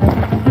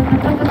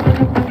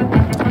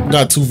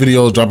 Got 2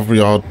 videos dropping for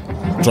y'all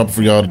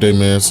today,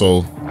 man,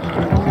 so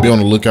be on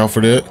the lookout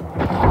for that.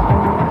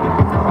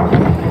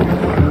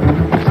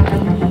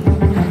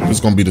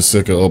 It's gonna be the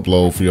second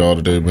upload for y'all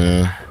today,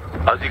 man.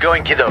 How's it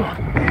going, kiddo?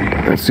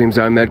 It seems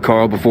I met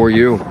Carl before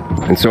you.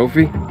 And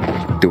Sophie?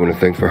 Doing a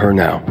thing for her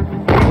now.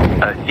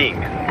 A thing?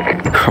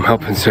 I'm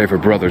helping save her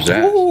brother's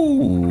ass.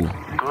 Ooh.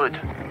 Good.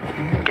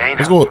 Gain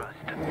Let's her go. trust.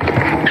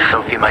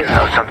 Sophie might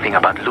know something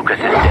about Lucas's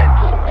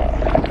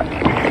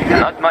death.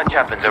 Not much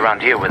happens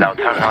around here without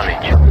her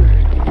knowledge.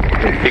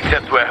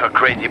 Except where her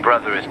crazy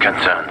brother is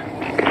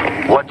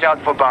concerned. Watch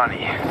out for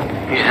Barney.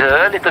 He's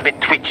a little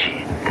bit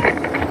twitchy.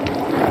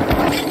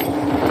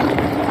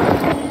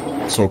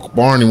 So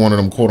Barney, one of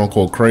them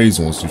quote-unquote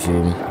crazy ones, you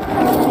feel me?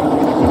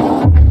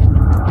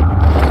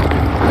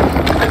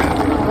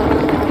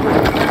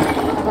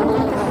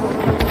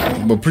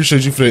 But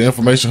appreciate you for the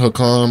information,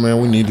 Hakan,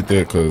 man. We needed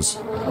that because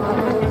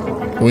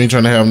we ain't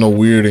trying to have no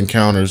weird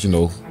encounters, you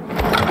know,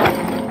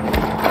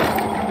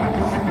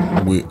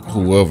 with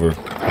whoever.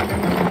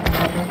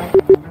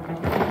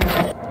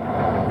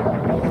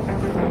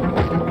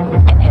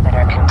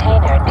 Inhibitor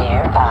container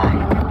nearby.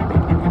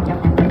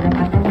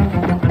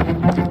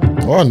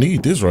 Oh, I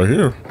need this right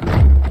here.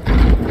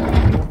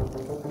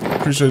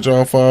 Appreciate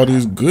y'all for all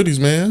these goodies,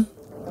 man.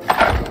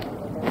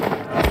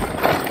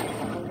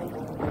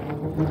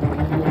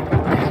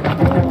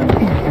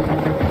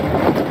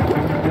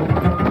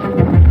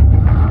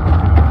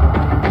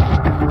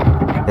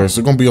 Alright, so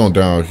it's gonna be on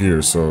down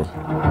here, so.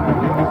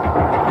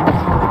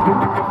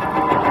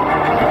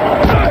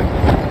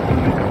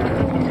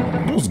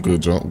 That was a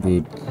good jump,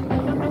 good.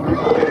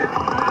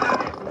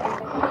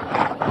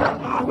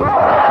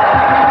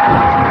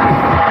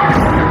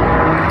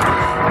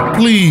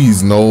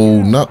 Please,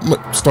 no, not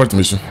start the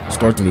mission.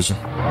 Start the mission.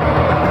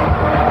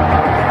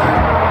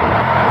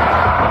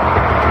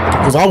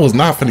 Cause I was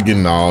not finna get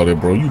into all that,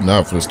 bro. You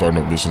not finna start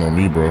no mission on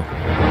me, bro.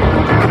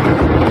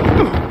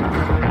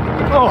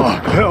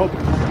 Oh, help.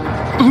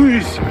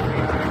 Please.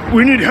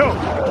 We need help.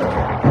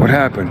 What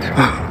happened?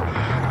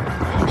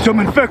 Some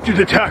infected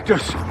attacked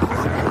us.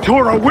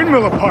 Tore our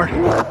windmill apart.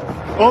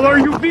 All our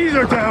UVs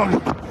are down.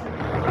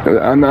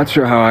 I'm not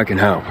sure how I can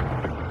help.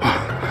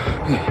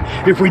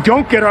 If we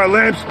don't get our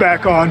lamps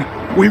back on,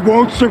 we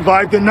won't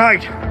survive the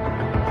night.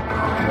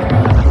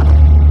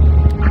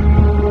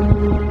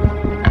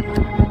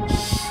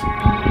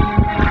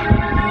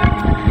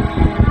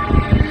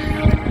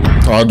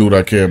 I'll do what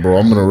I can, bro.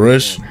 I'm gonna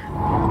rush,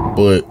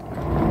 but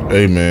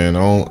hey, man,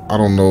 I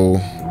don't know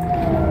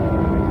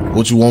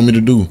what you want me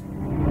to do.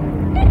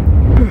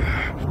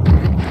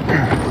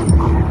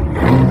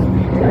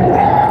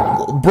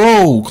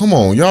 Bro, come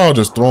on, y'all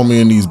just throw me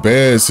in these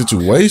bad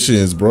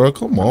situations, bro.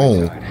 Come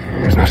on.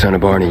 There's no sign of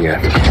Barney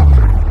yet.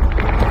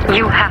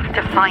 You have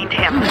to find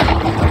him.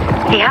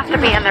 He has to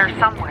be in there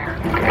somewhere.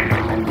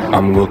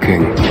 I'm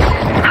looking.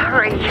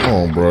 Hurry. Come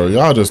on, bro.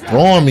 Y'all just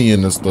throwing me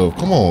in this stuff.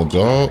 Come on,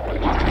 dog.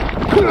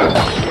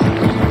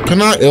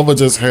 Can I ever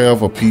just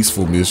have a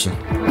peaceful mission?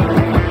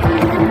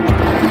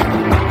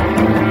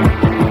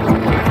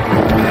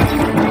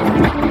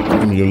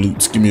 Give me your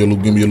loot. Give me your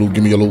loot. Give me your loot.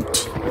 Give me your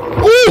loot.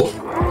 Ooh!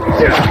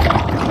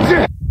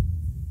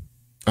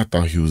 I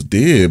thought he was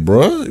dead,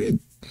 bro. He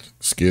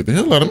scared the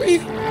hell out of me.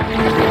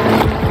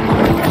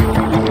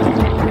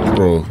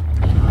 Bro,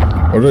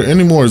 are there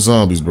any more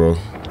zombies, bro?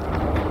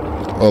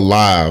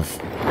 Alive.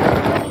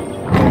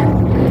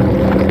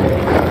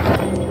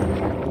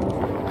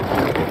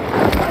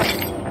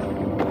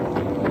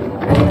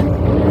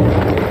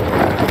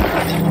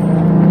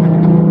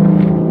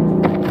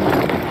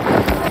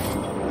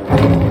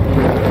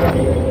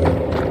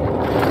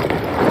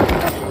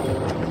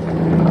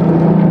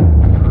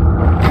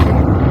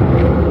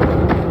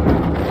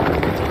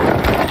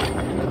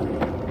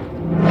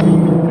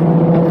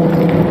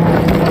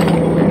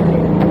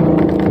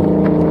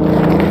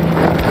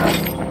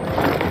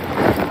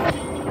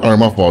 Alright,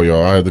 my fault,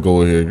 y'all. I had to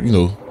go ahead, you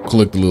know,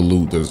 collect the little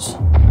loot that's...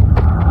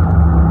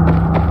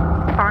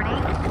 Barney?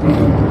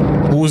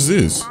 Who is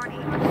this?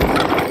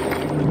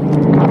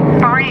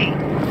 Barney?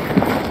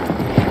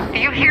 Do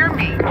you hear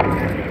me?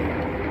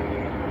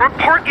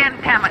 Report in,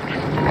 damn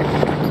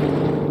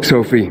it.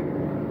 Sophie,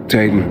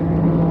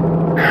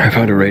 Tayden, I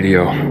found a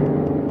radio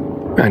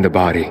and a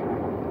body.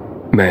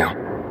 Male.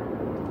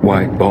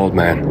 White, bald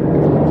man.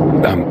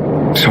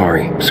 I'm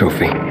sorry,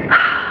 Sophie.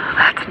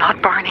 That's not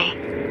Barney.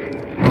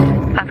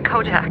 That's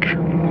Kojak.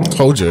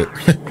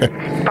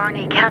 Kojak?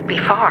 Barney can't be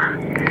far.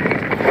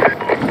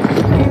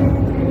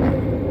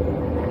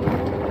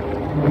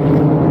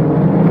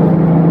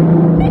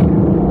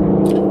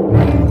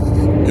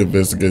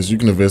 Investigation. You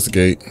can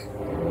investigate.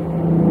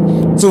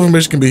 This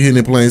information can be hidden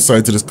in plain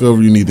sight. To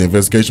discover, you need the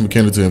investigation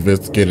mechanic to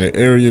investigate an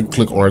area.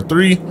 Click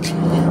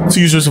R3 to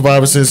use your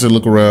survivor sense and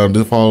look around.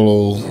 To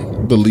follow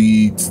the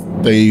leads,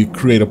 they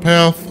create a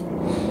path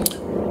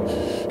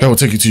that will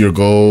take you to your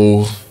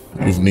goal.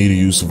 If need to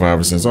use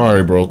survivor sense. All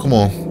right, bro, come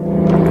on.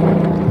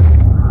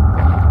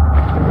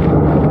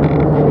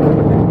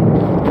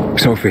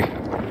 Sophie,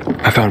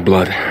 I found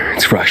blood.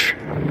 It's fresh.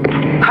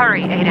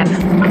 Hurry, Aiden.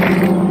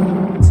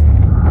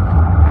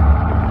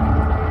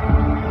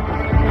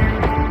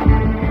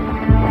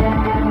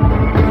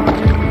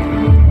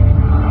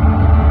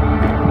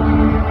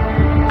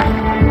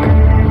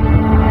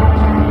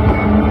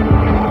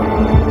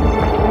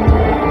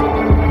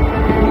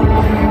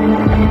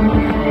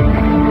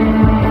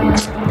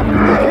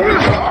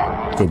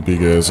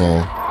 big ass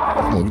on.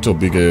 Come on, get your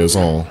big ass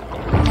on.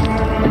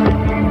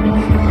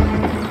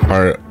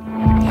 Alright.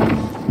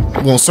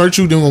 We're gonna search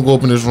you, then we're gonna go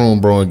up in this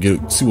room, bro,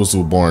 and see what's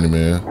with Barney,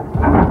 man.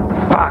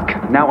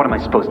 Fuck. Now what am I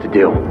supposed to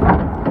do?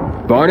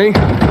 Barney?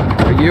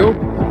 Are you?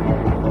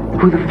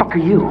 Who the fuck are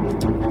you?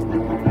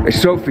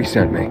 Sophie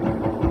sent me.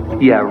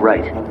 Yeah,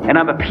 right. And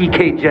I'm a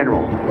PK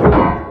general.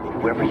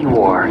 Whoever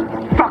you are,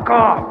 fuck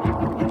off!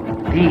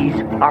 These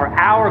are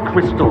our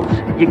crystals.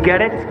 You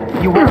get it?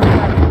 You won't.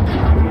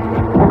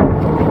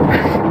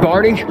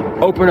 Barney,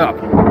 open up.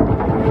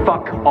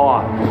 Fuck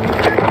off.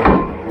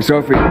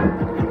 Sophie,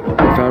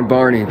 I found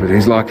Barney, but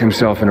he's locked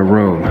himself in a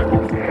room.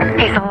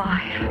 He's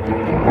alive.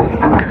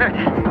 Good.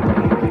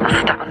 A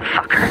stubborn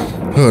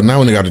fucker.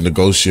 Now we gotta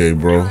negotiate,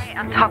 bro.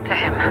 And talk to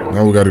him.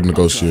 Now we gotta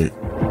negotiate.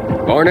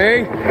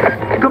 Barney?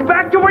 Go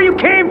back to where you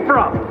came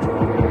from!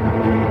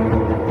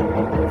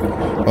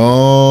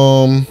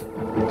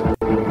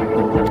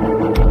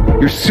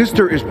 Your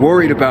sister is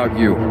worried about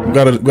you. We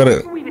gotta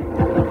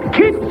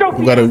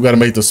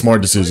make the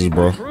smart decisions,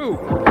 bro.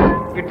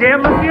 You're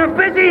damn lucky I'm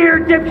busy here,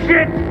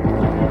 dipshit!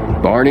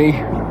 Barney,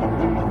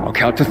 I'll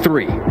count to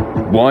 3.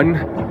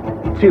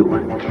 1,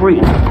 2, 3.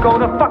 Go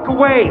the fuck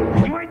away!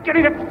 You ain't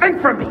getting a thing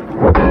from me!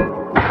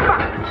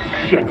 Fuck!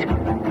 Shit!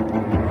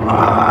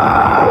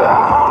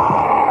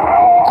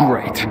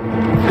 Great.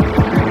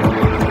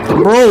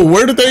 Bro,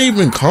 where did they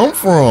even come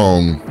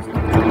from?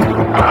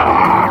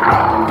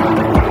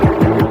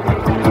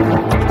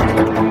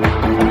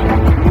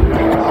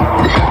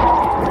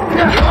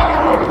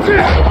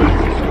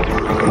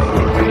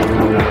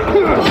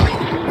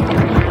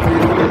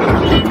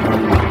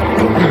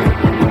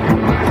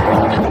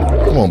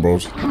 Come on,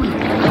 bros.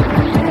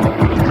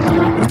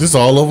 Is this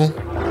all of them?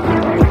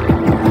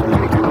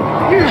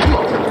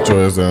 Put your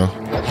ass down.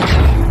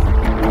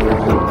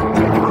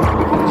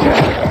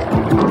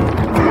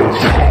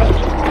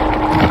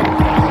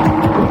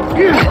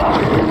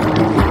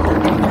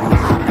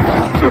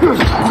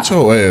 Get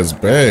your ass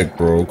back,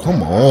 bro.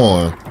 Come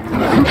on.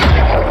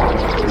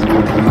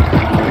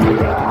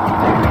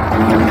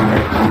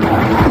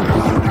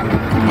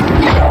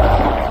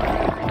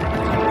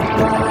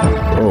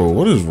 Bro,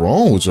 what is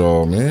wrong with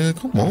y'all, man?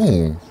 Come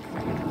on.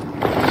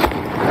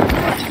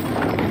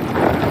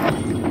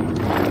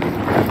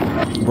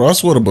 Bro, I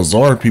swear the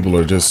Bazaar people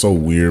are just so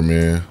weird,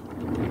 man.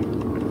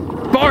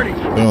 Barney!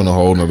 They're on a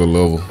whole nother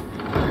level.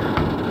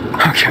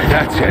 Okay,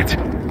 that's it.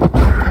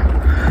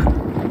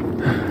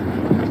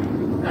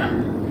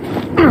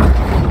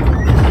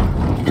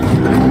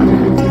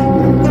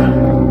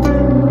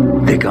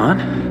 They gone?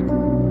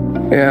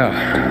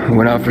 Yeah,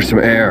 went out for some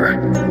air.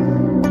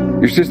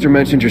 Your sister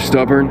mentioned you're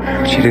stubborn,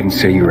 but she didn't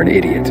say you were an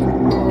idiot.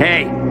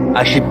 Hey,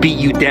 I should beat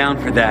you down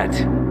for that.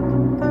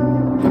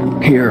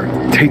 Here,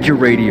 take your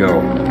radio.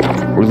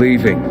 We're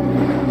leaving.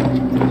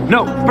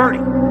 No,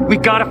 Bertie. We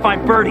gotta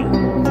find Bertie.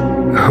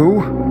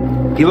 Who?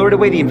 He lured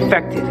away the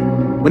infected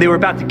when they were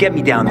about to get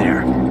me down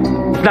there.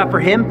 If not for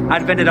him,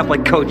 I'd have ended up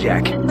like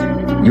Kojak.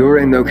 You're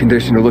in no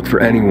condition to look for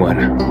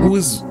anyone. Who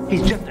is...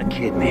 He's just a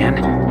kid,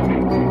 man.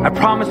 I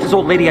promised his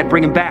old lady I'd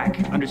bring him back,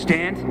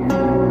 understand?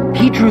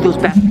 He drew those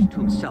bastards to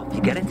himself, you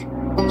get it?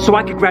 So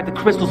I could grab the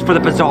crystals for the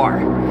bazaar.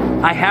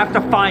 I have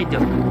to find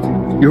him.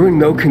 You're in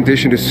no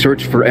condition to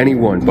search for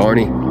anyone,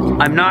 Barney.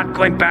 I'm not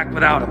going back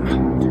without him.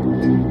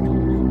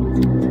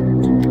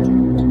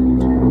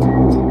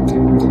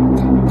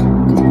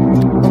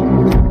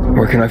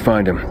 Where can I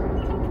find him?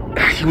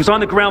 He was on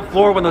the ground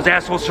floor when those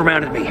assholes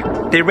surrounded me.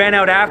 They ran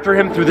out after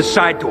him through the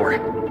side door.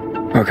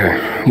 Okay,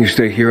 you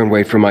stay here and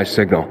wait for my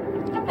signal.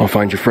 I'll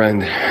find your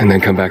friend and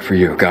then come back for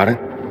you. Got it?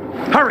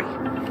 Hurry!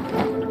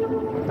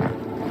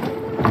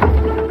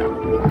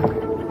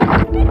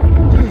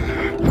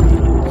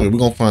 Hey, we're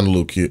gonna find a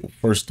little kid.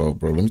 First off,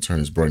 bro, let me turn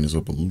this brightness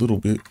up a little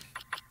bit.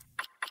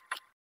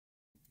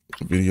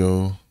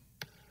 Video.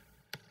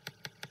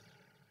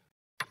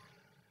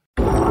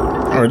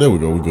 Alright, there we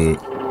go. We're good.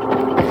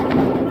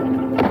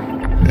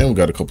 And we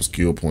got a couple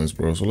skill points,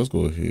 bro. So let's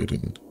go ahead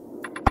and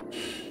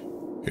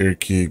air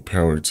kick,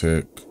 power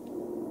attack.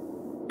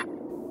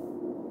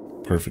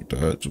 Perfect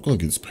dodge. We're gonna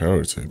get this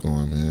power attack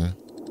going, man.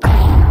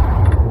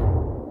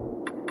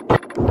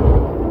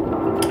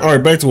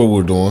 Alright, back to what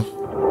we're doing.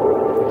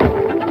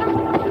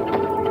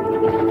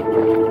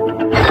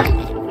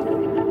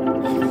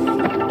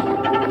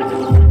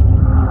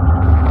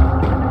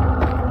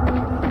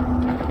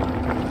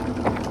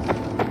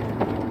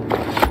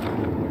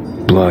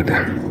 Blood.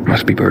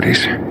 Must be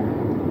Bertie's.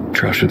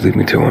 Trail should lead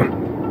me to him.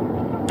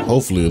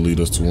 Hopefully it'll lead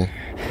us to him.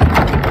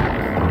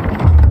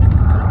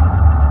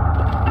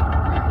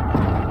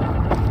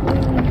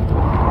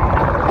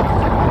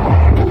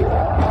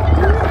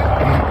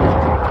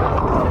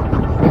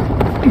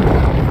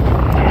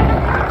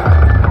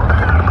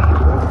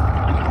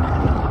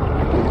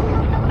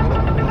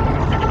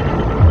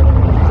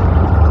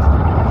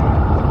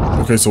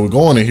 Okay, so we're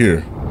going in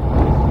here.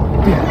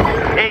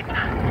 Hey,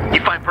 you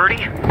find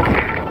Bertie?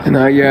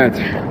 Not yet,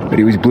 but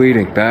he was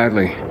bleeding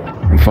badly.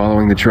 I'm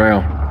following the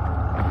trail.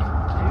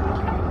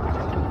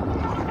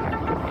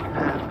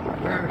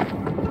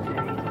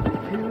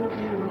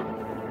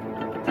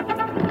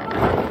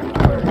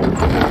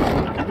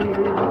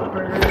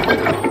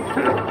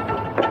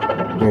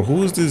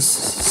 is this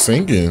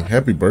singing?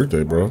 Happy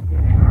birthday, bro.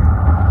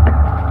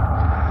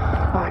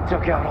 I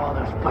took out all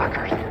those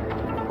fuckers.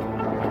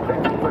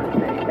 Best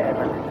birthday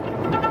ever.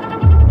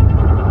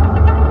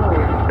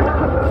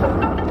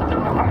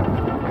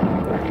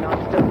 I'm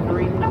still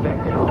 3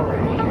 infected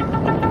already.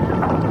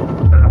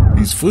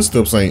 These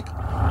footsteps ain't...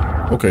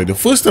 Okay, the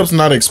footsteps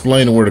not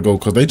explaining where to go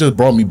because they just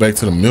brought me back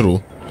to the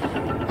middle.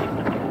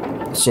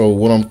 So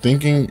what I'm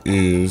thinking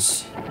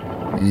is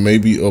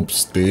maybe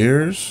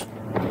upstairs.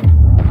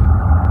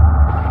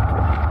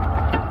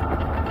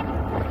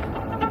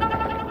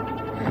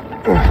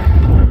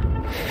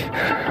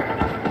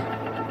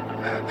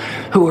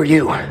 Who are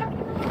you?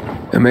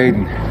 I'm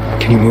Aiden.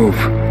 Can you move?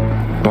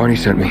 Barney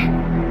sent me.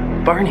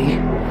 Barney?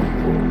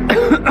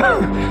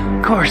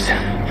 Of course.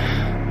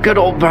 Good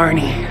old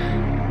Barney.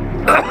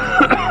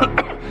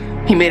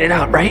 He made it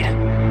out, right?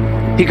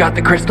 He got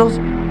the crystals?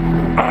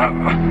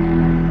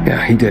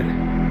 Yeah, he did.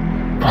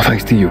 All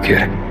thanks to you,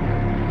 kid.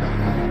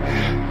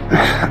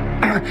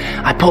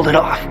 I pulled it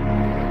off.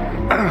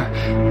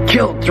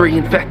 Killed 3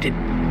 infected.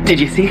 Did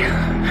you see?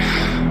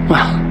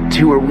 Well,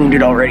 2 are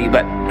wounded already,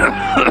 but...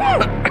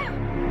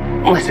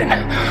 Listen.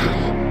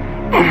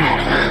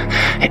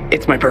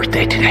 It's my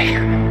birthday today.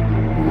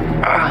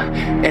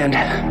 And...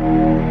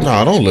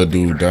 Nah, don't let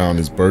dude down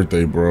his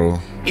birthday, bro.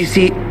 You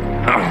see...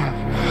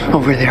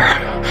 over there.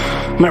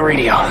 My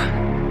radio.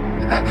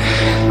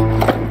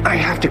 I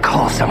have to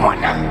call someone.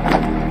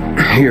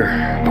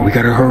 Here, but we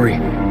gotta hurry.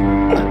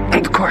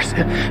 Of course.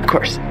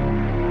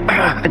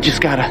 I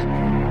just gotta...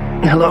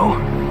 Hello?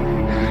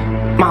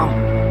 Mom?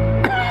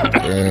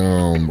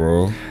 Damn,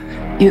 bro.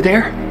 You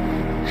there?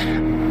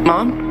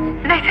 Mom?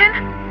 Nathan?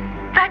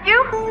 That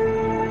you?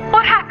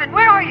 What happened?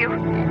 Where are you?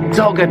 It's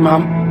all good,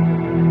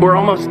 Mom. We're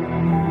almost...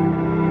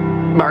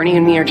 Barney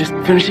and me are just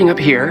finishing up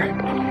here.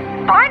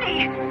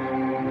 Barney!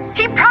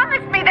 He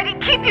promised me that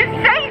he'd keep you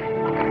safe!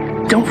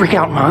 Don't freak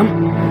out,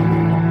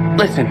 Mom.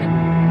 Listen.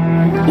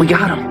 We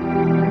got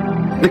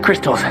him. The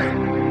crystals.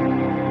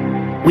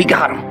 We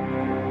got him.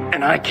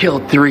 And I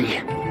killed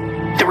 3.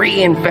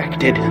 3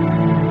 infected.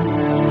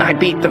 I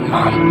beat them,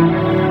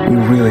 Mom. We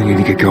really need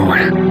to get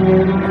going.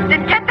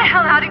 Then get the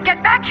hell out and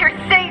get back here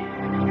safe!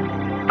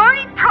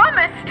 Barney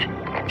promised!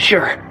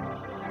 Sure.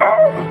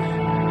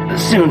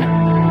 Soon.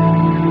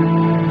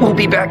 We'll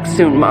be back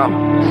soon, Mom.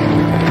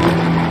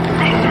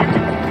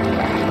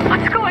 Nathan,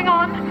 what's going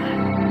on?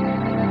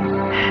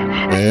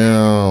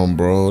 Damn,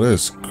 bro,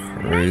 that's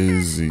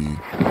crazy.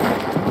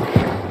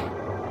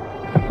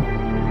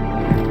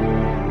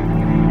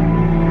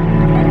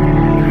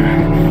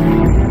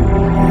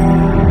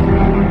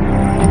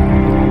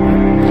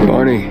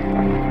 Barney,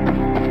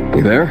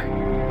 you there?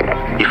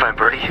 You find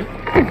Birdie?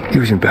 He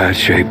was in bad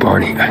shape,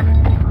 Barney.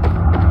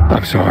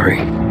 I'm sorry.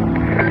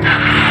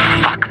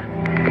 Fuck.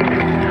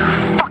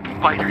 Fucking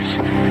fighters.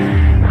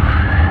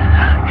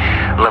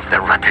 Left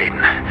that runt,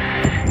 Aiden.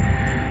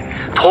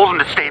 Told him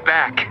to stay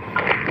back.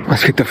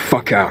 Let's get the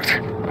fuck out.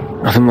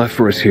 Nothing left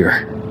for us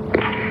here.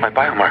 My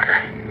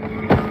biomarker.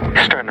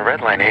 It's starting to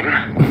redline, Aiden.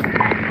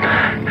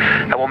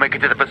 I won't make it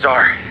to the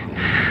bazaar.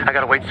 I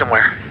gotta wait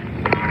somewhere.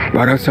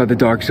 Right outside the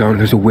dark zone,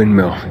 there's a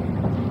windmill.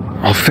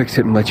 I'll fix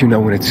it and let you know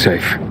when it's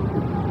safe.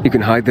 You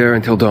can hide there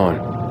until dawn.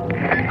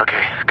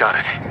 Okay, got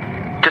it.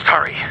 Just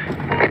hurry.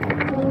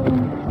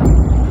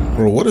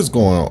 Bro, what is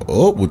going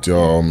up with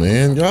y'all,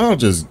 man? Y'all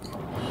just...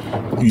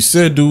 You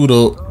set dude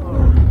up.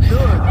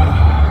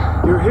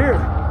 You're here.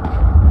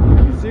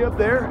 You see up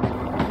there?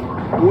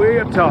 Way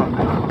up top.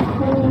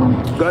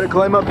 Gotta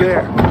climb up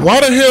there. Why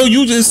the hell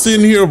you just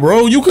sitting here,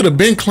 bro? You could have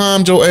been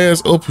climbed your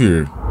ass up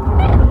here.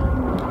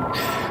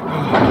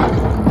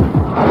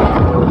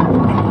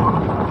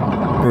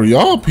 Bro,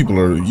 y'all people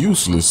are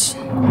useless.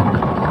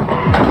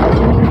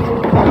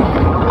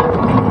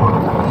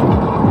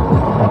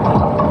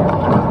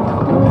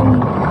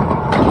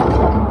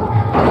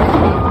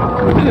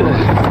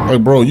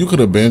 Like, bro, you could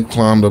have been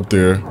climbed up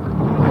there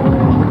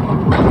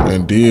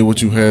and did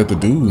what you had to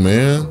do,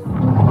 man.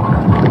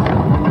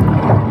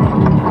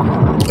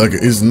 Like,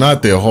 it's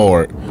not that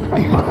hard.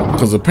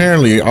 Because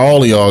apparently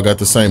all of y'all got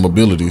the same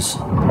abilities.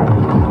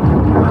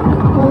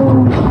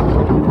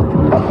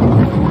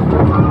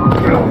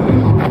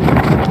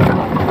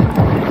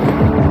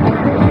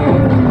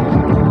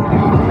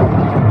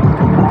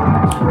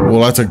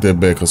 Well, I take that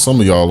back because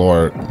some of y'all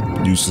are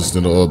useless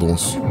than the other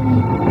ones.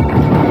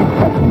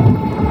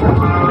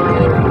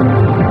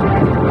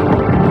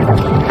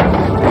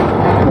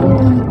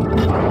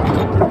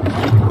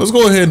 Let's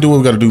go ahead and do what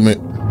we gotta do, man.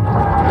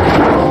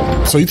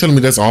 So you telling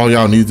me that's all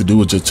y'all need to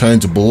do is just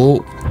change the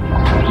bulb?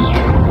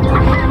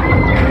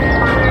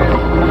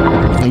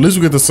 At least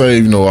we get to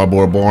save, you know, our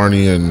boy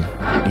Barney and,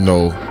 you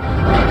know,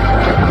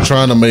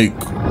 trying to make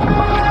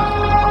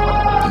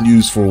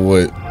use for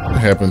what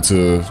happened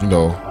to, you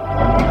know,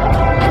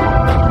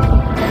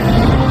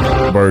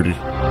 Birdie.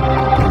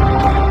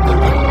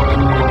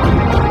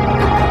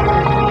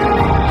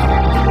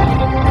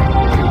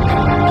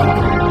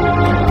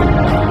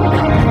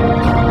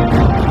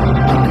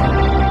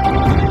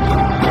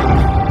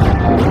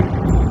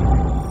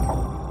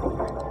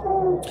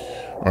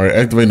 All right,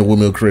 Activating the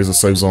windmill creates a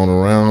safe zone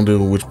around it,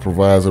 which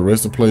provides a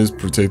resting place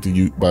protected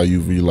by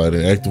UV light.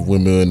 An active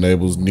windmill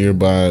enables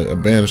nearby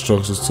abandoned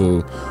structures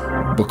to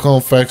become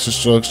faction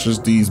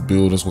structures. These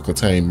buildings will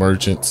contain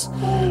merchants,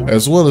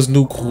 as well as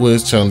new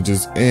quest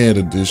challenges and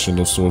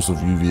additional source of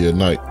UV at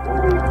night.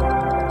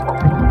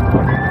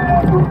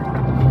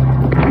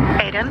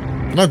 Aiden?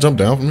 Can I jump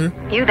down from here?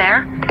 You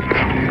there?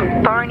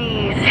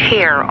 Barney's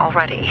here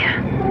already.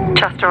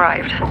 Just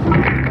arrived.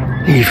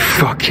 You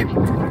fucking...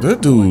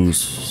 That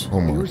dude's... Oh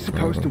my God.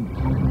 Supposed to...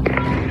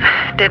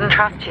 Didn't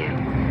trust you.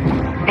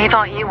 He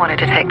thought you wanted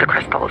to take the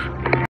crystals.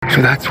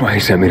 So that's why he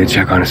sent me to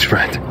check on his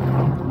friend.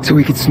 So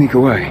he could sneak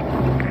away.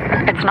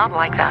 It's not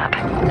like that.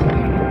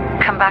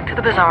 Come back to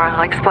the bazaar and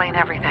I'll explain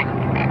everything.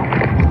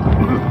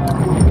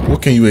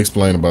 What can you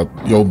explain about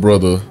your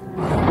brother?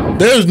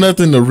 There's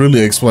nothing to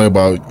really explain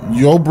about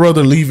your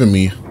brother leaving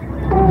me.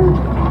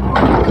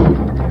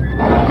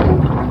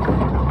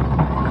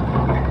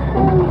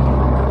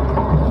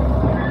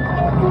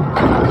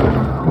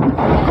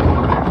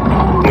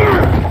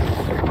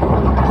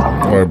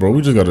 Alright, bro,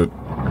 we just gotta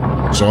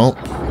jump.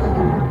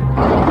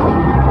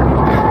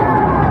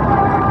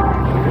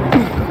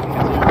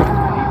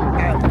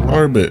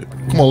 Alright, bet.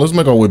 Come on, let's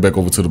make our way back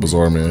over to the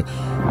bazaar, man.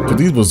 Cause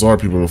these bazaar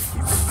people are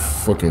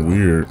fucking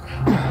weird.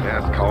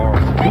 That's Carl.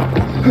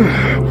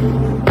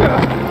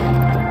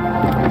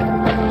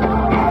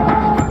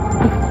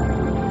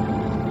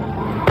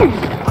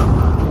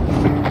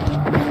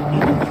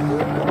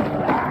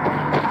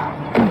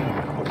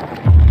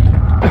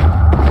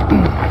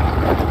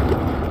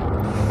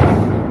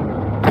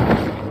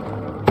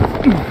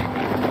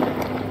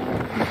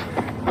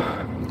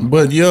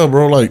 But yeah,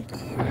 bro, like,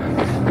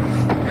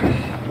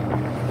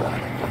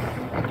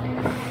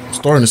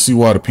 starting to see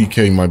why the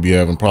PK might be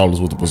having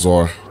problems with the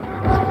bazaar.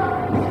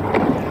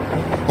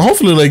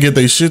 Hopefully they get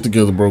their shit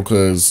together, bro,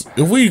 because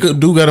if we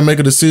do got to make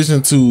a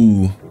decision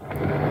to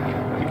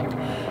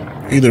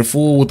either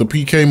fool with the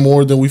PK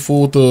more than we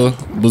fool with the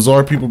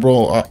bazaar people,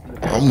 bro,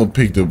 I'm gonna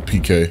pick the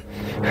PK.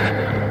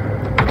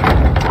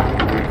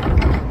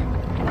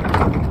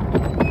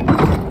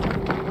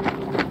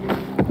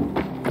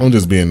 I'm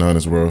just being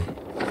honest, bro.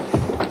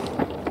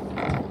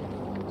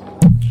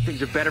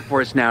 Things are better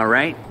for us now,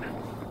 right?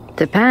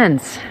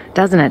 Depends,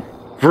 doesn't it?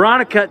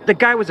 Veronica, the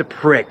guy was a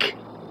prick.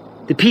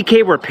 The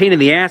PK were a pain in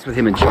the ass with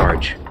him in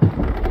charge.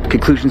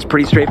 Conclusion's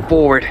pretty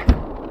straightforward.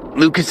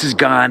 Lucas is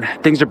gone.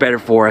 Things are better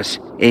for us.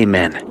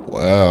 Amen.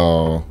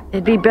 Wow.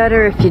 It'd be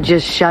better if you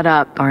just shut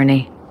up,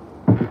 Barney.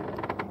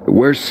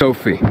 Where's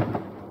Sophie?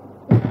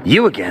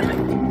 You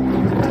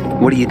again?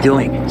 What are you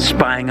doing?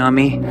 Spying on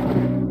me?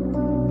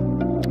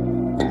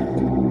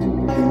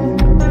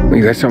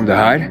 You got something to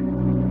hide?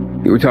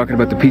 You were talking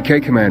about the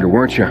PK commander,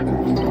 weren't you?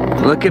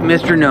 Look at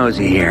Mr.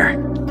 Nosy here.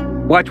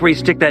 Watch where you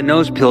stick that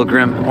nose,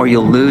 Pilgrim, or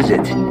you'll lose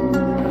it.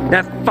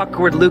 That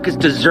fuckward Lucas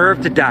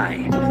deserved to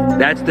die.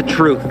 That's the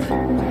truth.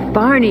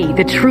 Barney,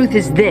 the truth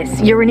is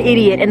this. You're an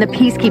idiot, and the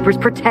Peacekeepers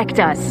protect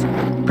us.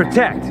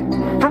 Protect?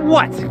 From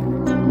what?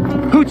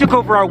 Who took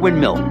over our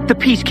windmill? The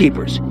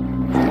Peacekeepers.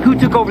 Who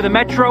took over the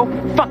Metro?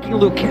 Fucking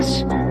Lucas.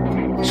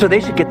 So they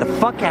should get the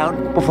fuck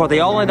out before they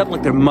all end up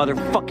like their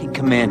motherfucking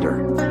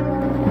commander.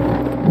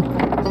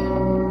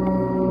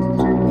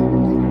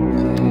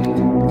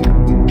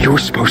 You were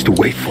supposed to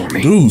wait for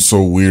me. Dude's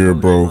so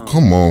weird, bro.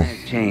 Come on.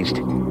 Changed.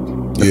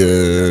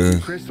 Yeah.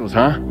 Crystals,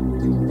 huh?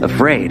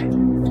 Afraid?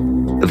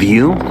 Of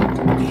you?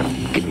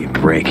 Give me a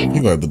break.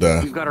 You got to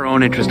die. We've got our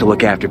own interest to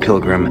look after,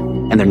 Pilgrim,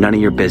 and they're none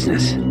of your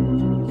business.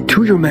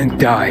 2 of your men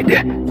died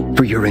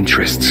for your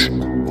interests.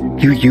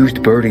 You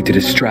used Birdie to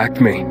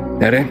distract me.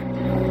 That it?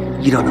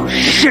 You don't know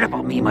shit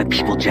about me and my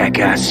people,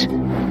 jackass.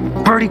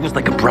 Birdie was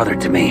like a brother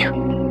to me.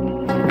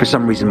 For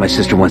some reason, my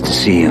sister wants to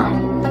see you,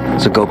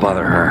 so go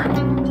bother her.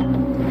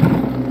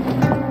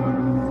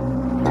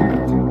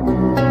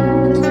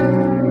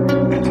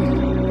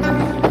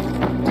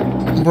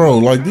 Bro,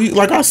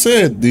 like I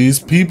said, these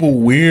people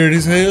weird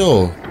as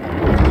hell.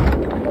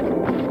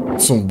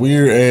 Some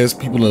weird ass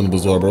people in the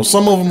bazaar, bro.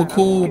 Some of them are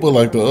cool, but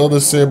like the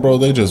others said, bro,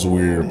 they just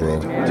weird, bro.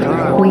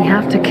 We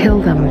have to kill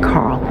them,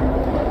 Carl.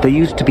 They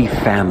used to be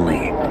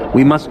family.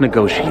 We must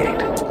negotiate.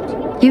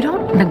 You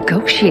don't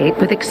negotiate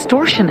with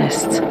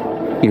extortionists.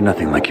 You're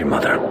nothing like your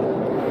mother.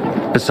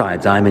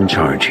 Besides, I'm in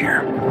charge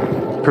here.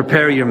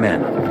 Prepare your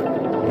men.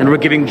 And we're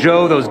giving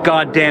Joe those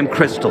goddamn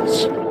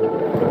crystals.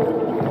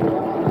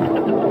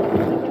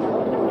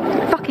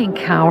 Fucking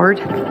coward.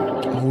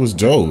 Who was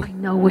Joe? I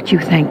know what you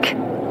think.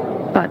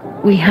 But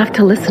we have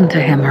to listen to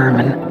him,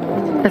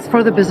 Herman. It's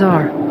for the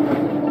bazaar.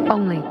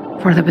 Only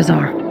for the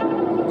bazaar.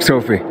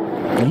 Sophie.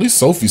 At least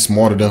Sophie's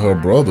smarter than her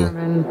brother.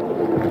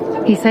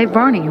 Herman. He saved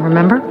Barney,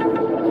 remember?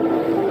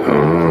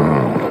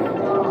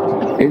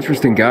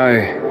 Interesting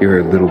guy,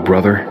 your little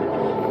brother.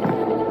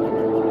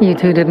 You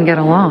two didn't get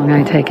along,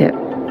 I take it.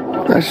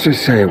 Let's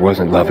just say it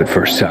wasn't love at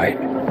first sight.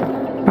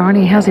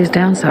 Barney has his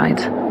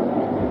downsides.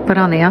 But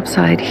on the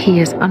upside, he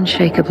is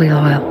unshakably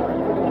loyal.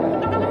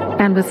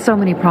 And with so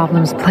many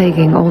problems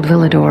plaguing old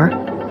Villador,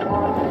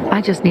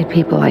 I just need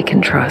people I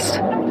can trust.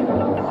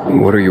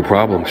 What are your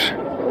problems?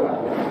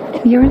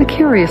 You're the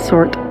curious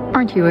sort,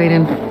 aren't you,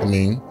 Aiden? I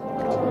mean,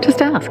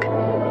 just ask.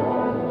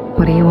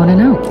 What do you want to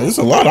know? There's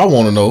a lot I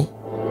want to know.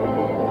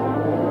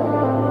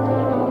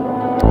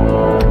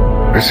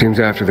 It seems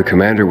after the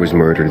commander was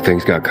murdered,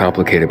 things got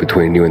complicated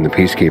between you and the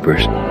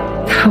Peacekeepers.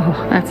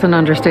 Oh, that's an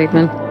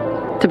understatement.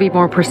 To be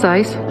more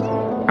precise,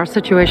 our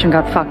situation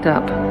got fucked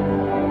up.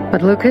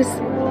 But Lucas,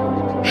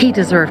 he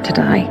deserved to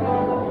die.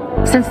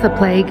 Since the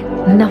plague,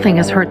 nothing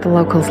has hurt the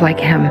locals like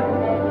him.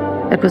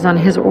 It was on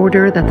his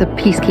order that the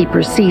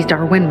Peacekeepers seized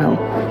our windmill.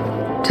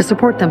 To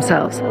support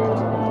themselves,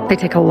 they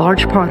take a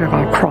large part of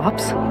our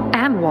crops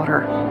and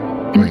water.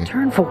 In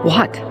return for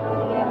what?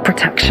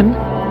 Protection?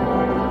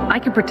 I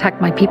can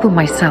protect my people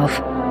myself.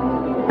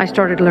 I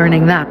started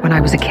learning that when I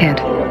was a kid.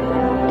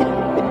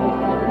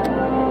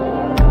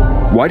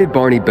 Why did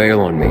Barney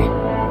bail on me?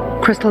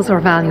 Crystals are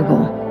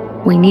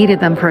valuable. We needed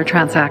them for a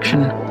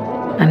transaction.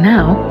 And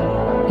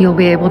now, you'll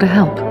be able to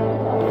help.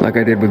 Like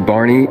I did with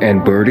Barney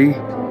and Birdie?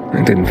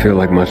 It didn't feel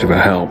like much of a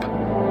help.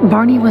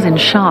 Barney was in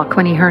shock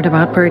when he heard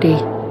about Birdie.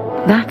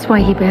 That's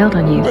why he bailed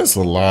on you. That's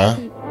a lie.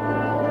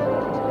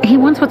 He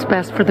wants what's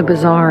best for the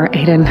Bazaar,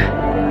 Aiden.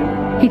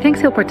 He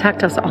thinks he'll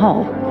protect us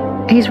all.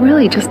 He's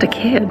really just a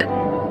kid.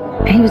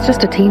 He was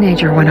just a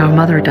teenager when our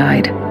mother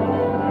died.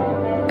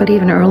 But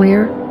even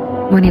earlier,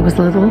 when he was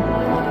little,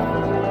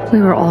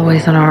 we were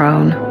always on our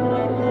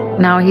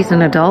own. Now he's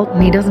an adult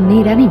and he doesn't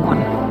need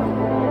anyone.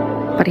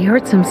 But he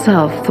hurts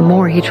himself the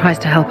more he tries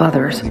to help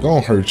others. He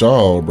gonna hurt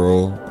y'all,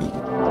 bro.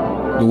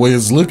 The way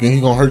it's looking,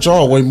 he gonna hurt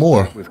y'all way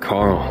more. With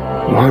Carl,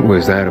 what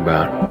was that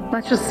about?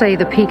 Let's just say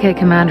the PK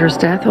commander's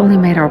death only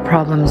made our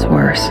problems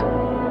worse.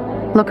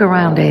 Look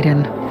around,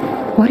 Aiden.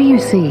 What do you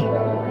see?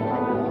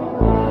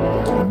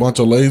 A bunch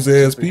of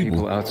lazy-ass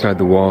people. Outside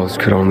the walls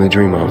could only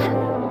dream of.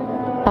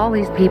 All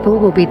these people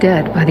will be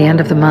dead by the end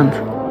of the month.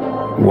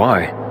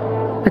 Why?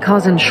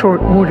 Because in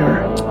short order,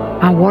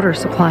 our water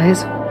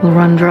supplies will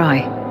run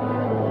dry.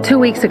 2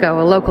 weeks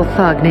ago, a local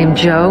thug named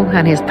Joe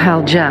and his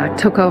pal Jack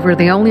took over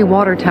the only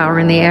water tower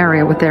in the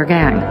area with their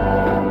gang.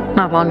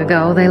 Not long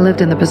ago, they lived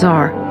in the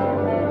bazaar.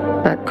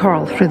 But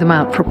Carl threw them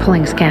out for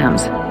pulling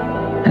scams.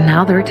 And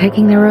now they're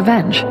taking their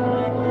revenge.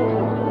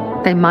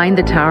 They mined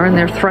the tower and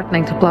they're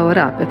threatening to blow it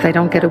up if they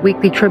don't get a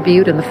weekly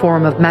tribute in the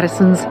form of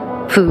medicines,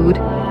 food,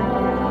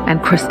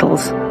 and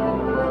crystals.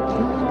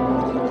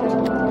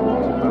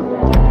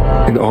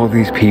 And all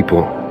these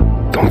people,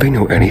 don't they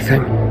know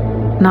anything?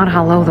 Not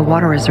how low the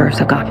water reserves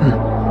have gotten.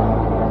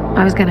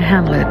 I was going to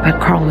handle it, but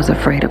Carl was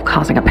afraid of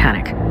causing a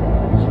panic.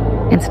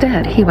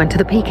 Instead, he went to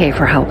the PK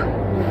for help.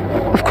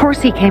 Of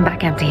course he came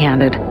back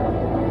empty-handed.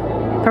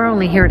 They're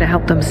only here to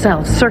help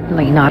themselves,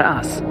 certainly not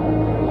us.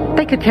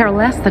 They could care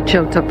less that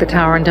Joe took the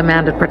tower and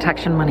demanded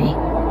protection money.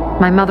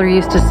 My mother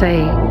used to say,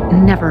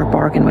 never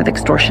bargain with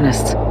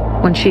extortionists,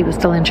 when she was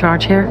still in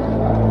charge here.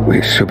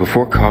 Wait, so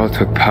before Carl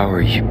took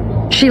power,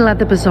 She led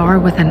the bazaar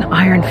with an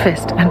iron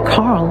fist, and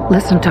Carl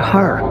listened to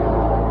her.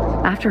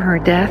 After her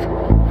death,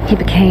 he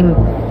became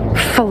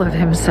full of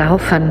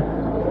himself, and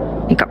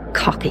he got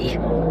cocky.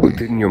 Well,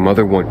 didn't your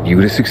mother want you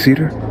to succeed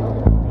her?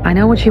 I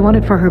know what she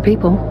wanted for her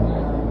people.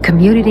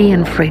 Community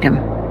and freedom.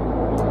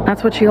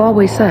 That's what she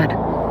always said.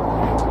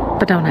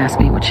 But don't ask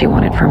me what she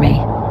wanted for me.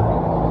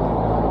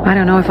 I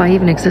don't know if I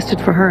even existed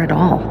for her at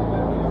all.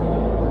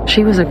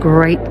 She was a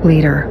great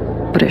leader,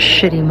 but a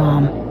shitty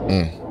mom.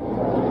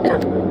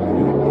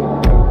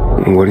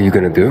 What are you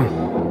gonna do?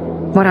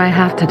 What I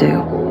have to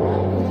do.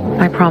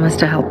 I promised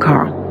to help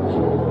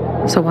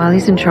Carl. So while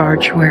he's in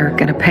charge, we're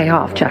gonna pay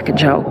off Jack and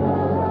Joe.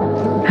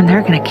 And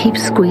they're gonna keep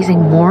squeezing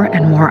more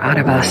and more out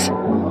of us.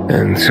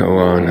 And so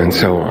on and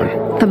so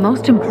on. The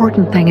most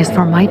important thing is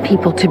for my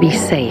people to be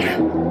safe.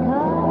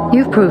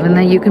 You've proven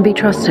that you can be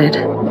trusted.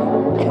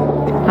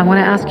 I want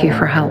to ask you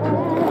for help.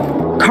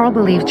 Carl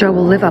believes Joe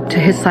will live up to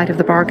his side of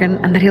the bargain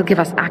and that he'll give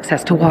us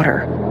access to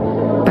water.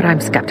 But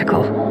I'm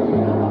skeptical.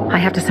 I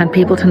have to send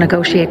people to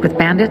negotiate with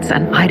bandits,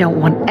 and I don't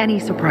want any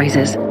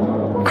surprises.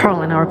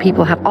 Carl and our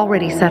people have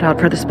already set out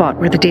for the spot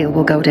where the deal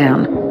will go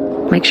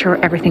down. Make sure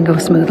everything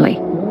goes smoothly.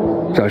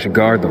 So I should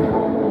guard them?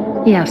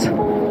 Yes.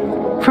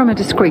 From a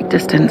discreet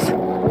distance.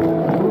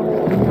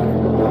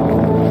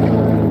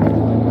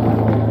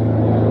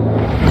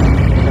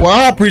 Well,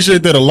 I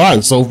appreciate that a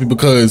lot, Sophie,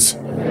 because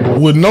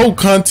with no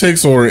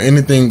context or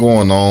anything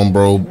going on,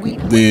 bro,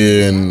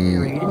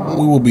 then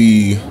we will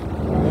be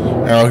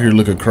out here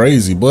looking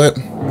crazy. But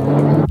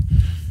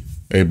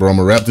hey, bro, I'm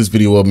gonna wrap this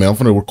video up, man. I'm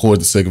gonna record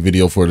the second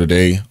video for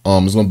today.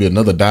 It's gonna be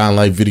another Dying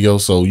Light video,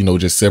 so you know,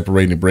 just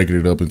separating and breaking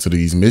it up into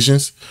these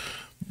missions.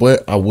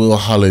 But I will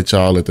holler at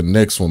y'all at the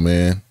next one,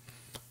 man.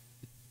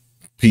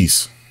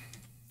 Peace.